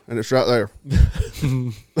down and it's right there.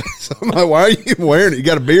 So I'm like, why are you wearing it? You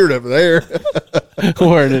got a beard over there.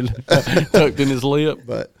 Wearing it tucked in his lip.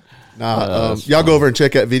 But y'all go over and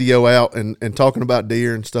check that video out and talking about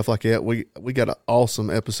deer and stuff like that. We got an awesome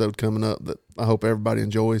episode coming up that I hope everybody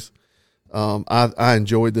enjoys. I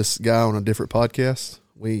enjoyed this guy on a different podcast.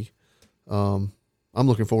 I'm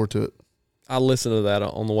looking forward to it. I listened to that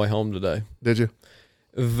on the way home today. Did you?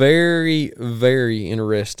 Very, very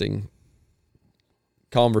interesting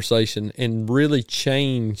conversation and really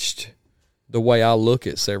changed the way I look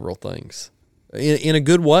at several things in a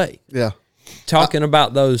good way. Yeah. Talking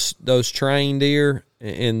about those trained deer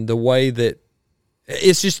and the way that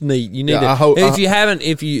it's just neat. You need we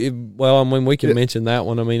can mention that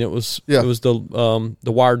one. I mean, it was the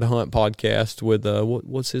Wired to Hunt podcast with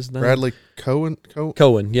what's his name? Bradley Cohen.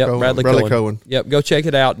 Cohen. Yep, Bradley Cohen. Yep, go check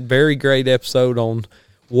it out. Very great episode on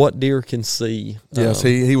what deer can see. Yes,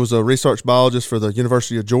 he was a research biologist for the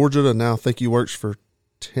University of Georgia, and now I think he works for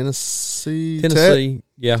Tennessee Tech.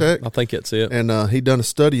 Yeah, Tech. I think that's it. And he done a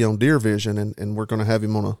study on deer vision, and we're going to have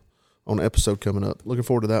him on an episode coming up. Looking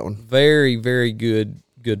forward to that one. Very, very good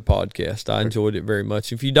podcast. I enjoyed it very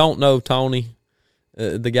much. If you don't know Tony,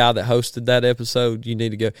 the guy that hosted that episode, you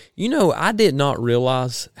need to go. I did not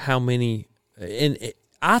realize how many, and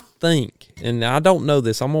I think, and I don't know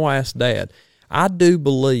this, I'm going to ask Dad, I do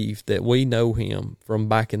believe that we know him from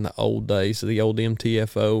back in the old days, the old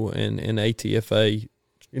MTFO and ATFA.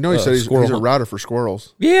 He said he's a writer for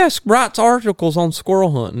squirrels. Yes, writes articles on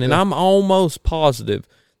squirrel hunting, and I'm almost positive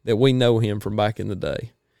that we know him from back in the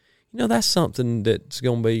day. That's something that's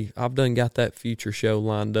going to be, I've done got that future show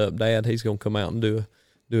lined up. Dad, he's going to come out and do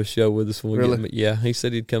a show with us when we get him. Yeah, he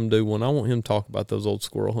said he'd come do one. I want him to talk about those old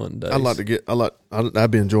squirrel hunting days.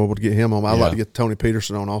 That'd be enjoyable to get him on. I'd like to get Tony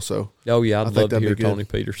Peterson on also. Oh yeah, I'd love to hear Tony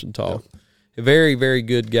Peterson talk. Yeah. A very, very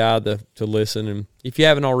good guy to listen. And if you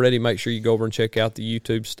haven't already, make sure you go over and check out the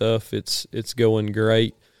YouTube stuff. It's going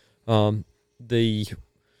great.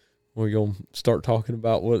 We're going to start talking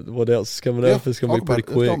about what else is coming up. It's going to be pretty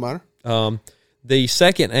quick. It don't matter. The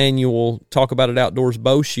second annual Talk About It Outdoors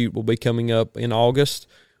bow shoot will be coming up in August.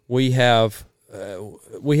 We have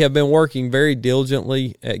been working very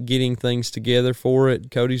diligently at getting things together for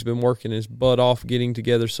it. Cody's been working his butt off getting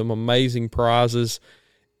together some amazing prizes.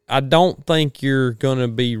 I don't think you're going to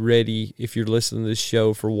be ready if you're listening to this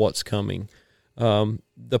show for what's coming.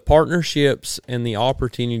 The partnerships and the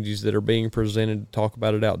opportunities that are being presented to Talk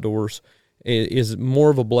About It Outdoors is more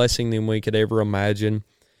of a blessing than we could ever imagine.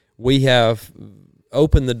 We have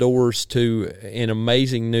opened the doors to an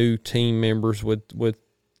amazing new team members with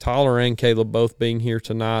Tyler and Caleb both being here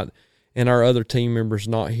tonight and our other team members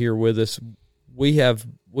not here with us. We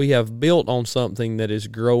have built on something that is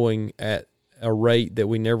growing at a rate that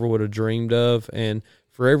we never would have dreamed of. And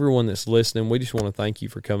for everyone that's listening, we just want to thank you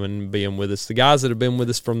for coming and being with us. The guys that have been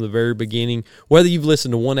with us from the very beginning, whether you've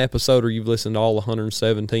listened to one episode or you've listened to all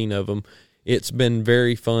 117 of them, it's been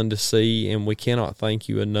very fun to see, and we cannot thank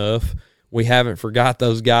you enough. We haven't forgot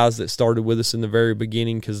those guys that started with us in the very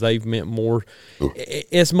beginning because they've meant more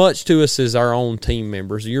as much to us as our own team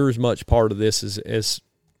members. You're as much part of this as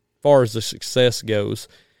far as the success goes,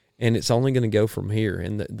 and it's only going to go from here.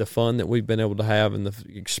 And the fun that we've been able to have and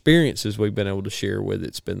the experiences we've been able to share with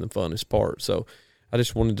it's been the funnest part. So I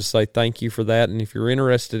just wanted to say thank you for that. And if you're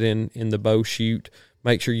interested in the bow shoot,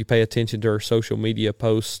 make sure you pay attention to our social media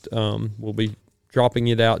posts. We'll be dropping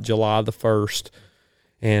it out July the 1st.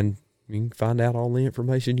 And you can find out all the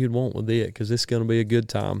information you'd want with it because it's going to be a good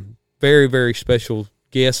time. Very, very special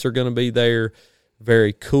guests are going to be there.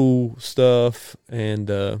 Very cool stuff. And,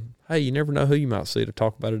 hey, you never know who you might see to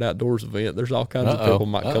talk about an outdoors event. There's all kinds of people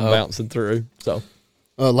might come bouncing through. So,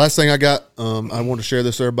 last thing I got, I want to share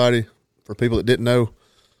this with everybody for people that didn't know.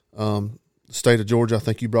 The state of Georgia, I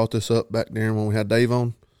think you brought this up back there when we had Dave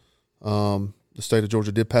on. The state of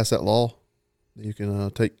Georgia did pass that law. You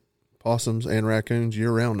can take possums and raccoons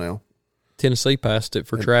year round now. Tennessee passed it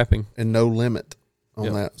for trapping. And no limit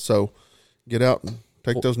on that. So get out and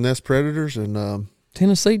take those nest predators. And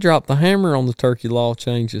Tennessee dropped the hammer on the turkey law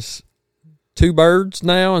changes. 2 birds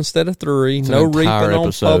now instead of 3. It's no an reaping entire on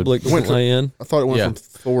episode. public land. I thought it went from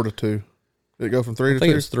 4 to 2. Did it go from 3 to 2? I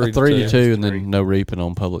think it's 3 3 to 2, and then no reaping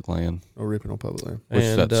on public land. No reaping on public land. Which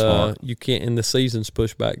And that's smart. you can't, and the season's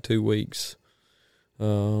pushed back 2 weeks.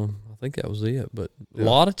 I think that was it, but a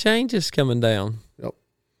lot of changes coming down. Yep.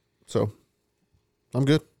 So I'm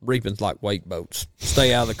good. Reaping's like wake boats.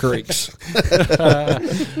 Stay out of the creeks.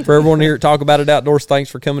 For everyone here at Talk About It Outdoors, thanks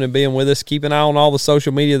for coming and being with us. Keep an eye on all the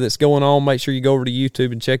social media that's going on. Make sure you go over to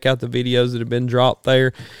YouTube and check out the videos that have been dropped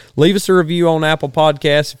there. Leave us a review on Apple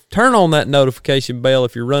Podcasts. Turn on that notification bell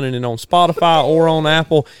if you're running it on Spotify or on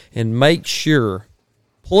Apple. And make sure,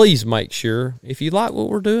 please make sure, if you like what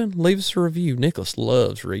we're doing, leave us a review. Nicholas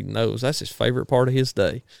loves reading those. That's his favorite part of his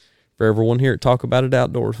day. For everyone here at Talk About It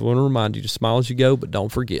Outdoors, we want to remind you to smile as you go, but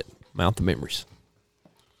don't forget, mount the memories.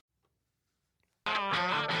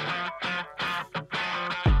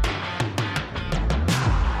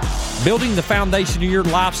 Building the foundation of your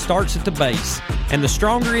life starts at the base, and the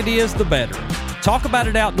stronger it is, the better. Talk About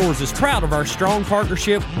It Outdoors is proud of our strong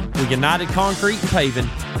partnership with United Concrete and Paving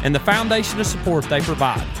and the foundation of support they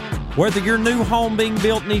provide. Whether your new home being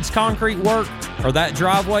built needs concrete work or that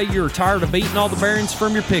driveway you're tired of beating all the bearings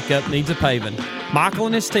from your pickup needs a paving, Michael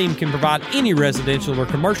and his team can provide any residential or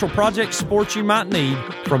commercial project support you might need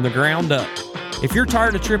from the ground up. If you're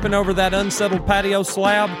tired of tripping over that unsettled patio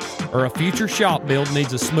slab or a future shop build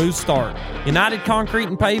needs a smooth start, United Concrete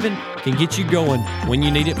and Paving can get you going when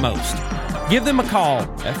you need it most. Give them a call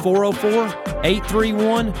at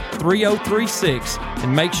 404-831-3036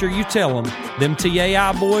 and make sure you tell them them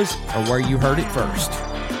TAI boys are where you heard it first.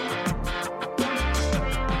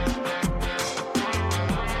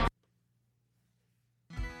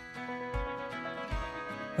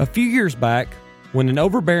 A few years back, when an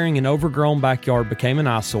overbearing and overgrown backyard became an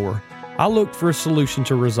eyesore, I looked for a solution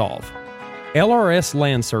to resolve. LRS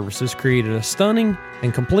Land Services created a stunning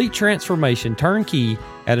and complete transformation turnkey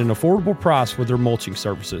at an affordable price with their mulching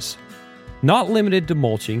services. Not limited to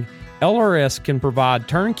mulching, LRS can provide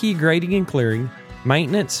turnkey grading and clearing,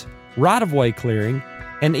 maintenance, right-of-way clearing,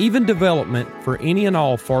 and even development for any and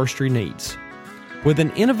all forestry needs. With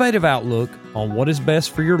an innovative outlook on what is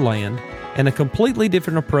best for your land and a completely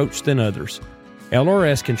different approach than others,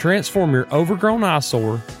 LRS can transform your overgrown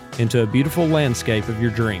eyesore into a beautiful landscape of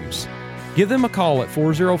your dreams. Give them a call at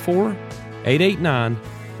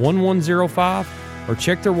 404-889-1105 or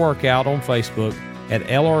check their work out on Facebook at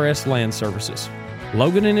LRS Land Services.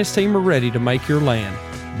 Logan and his team are ready to make your land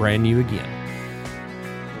brand new again.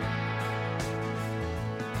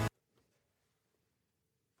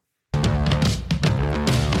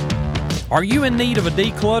 Are you in need of a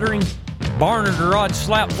decluttering? Barn or garage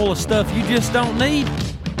slap full of stuff you just don't need?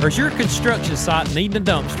 Or is your construction site needing a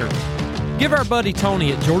dumpster? Give our buddy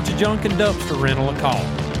Tony at Georgia Junk and Dumpster Rental a call.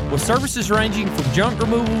 With services ranging from junk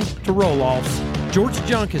removal to roll-offs, Georgia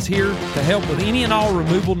Junk is here to help with any and all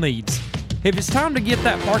removal needs. If it's time to get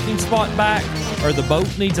that parking spot back or the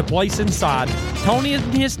boat needs a place inside, Tony and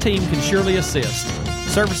his team can surely assist.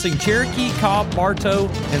 Servicing Cherokee, Cobb, Bartow,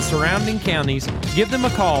 and surrounding counties, give them a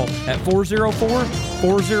call at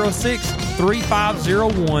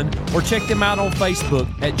 404-406-3501 or check them out on Facebook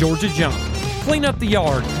at Georgia Junk. Clean up the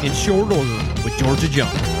yard in short order with Georgia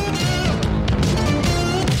Junk.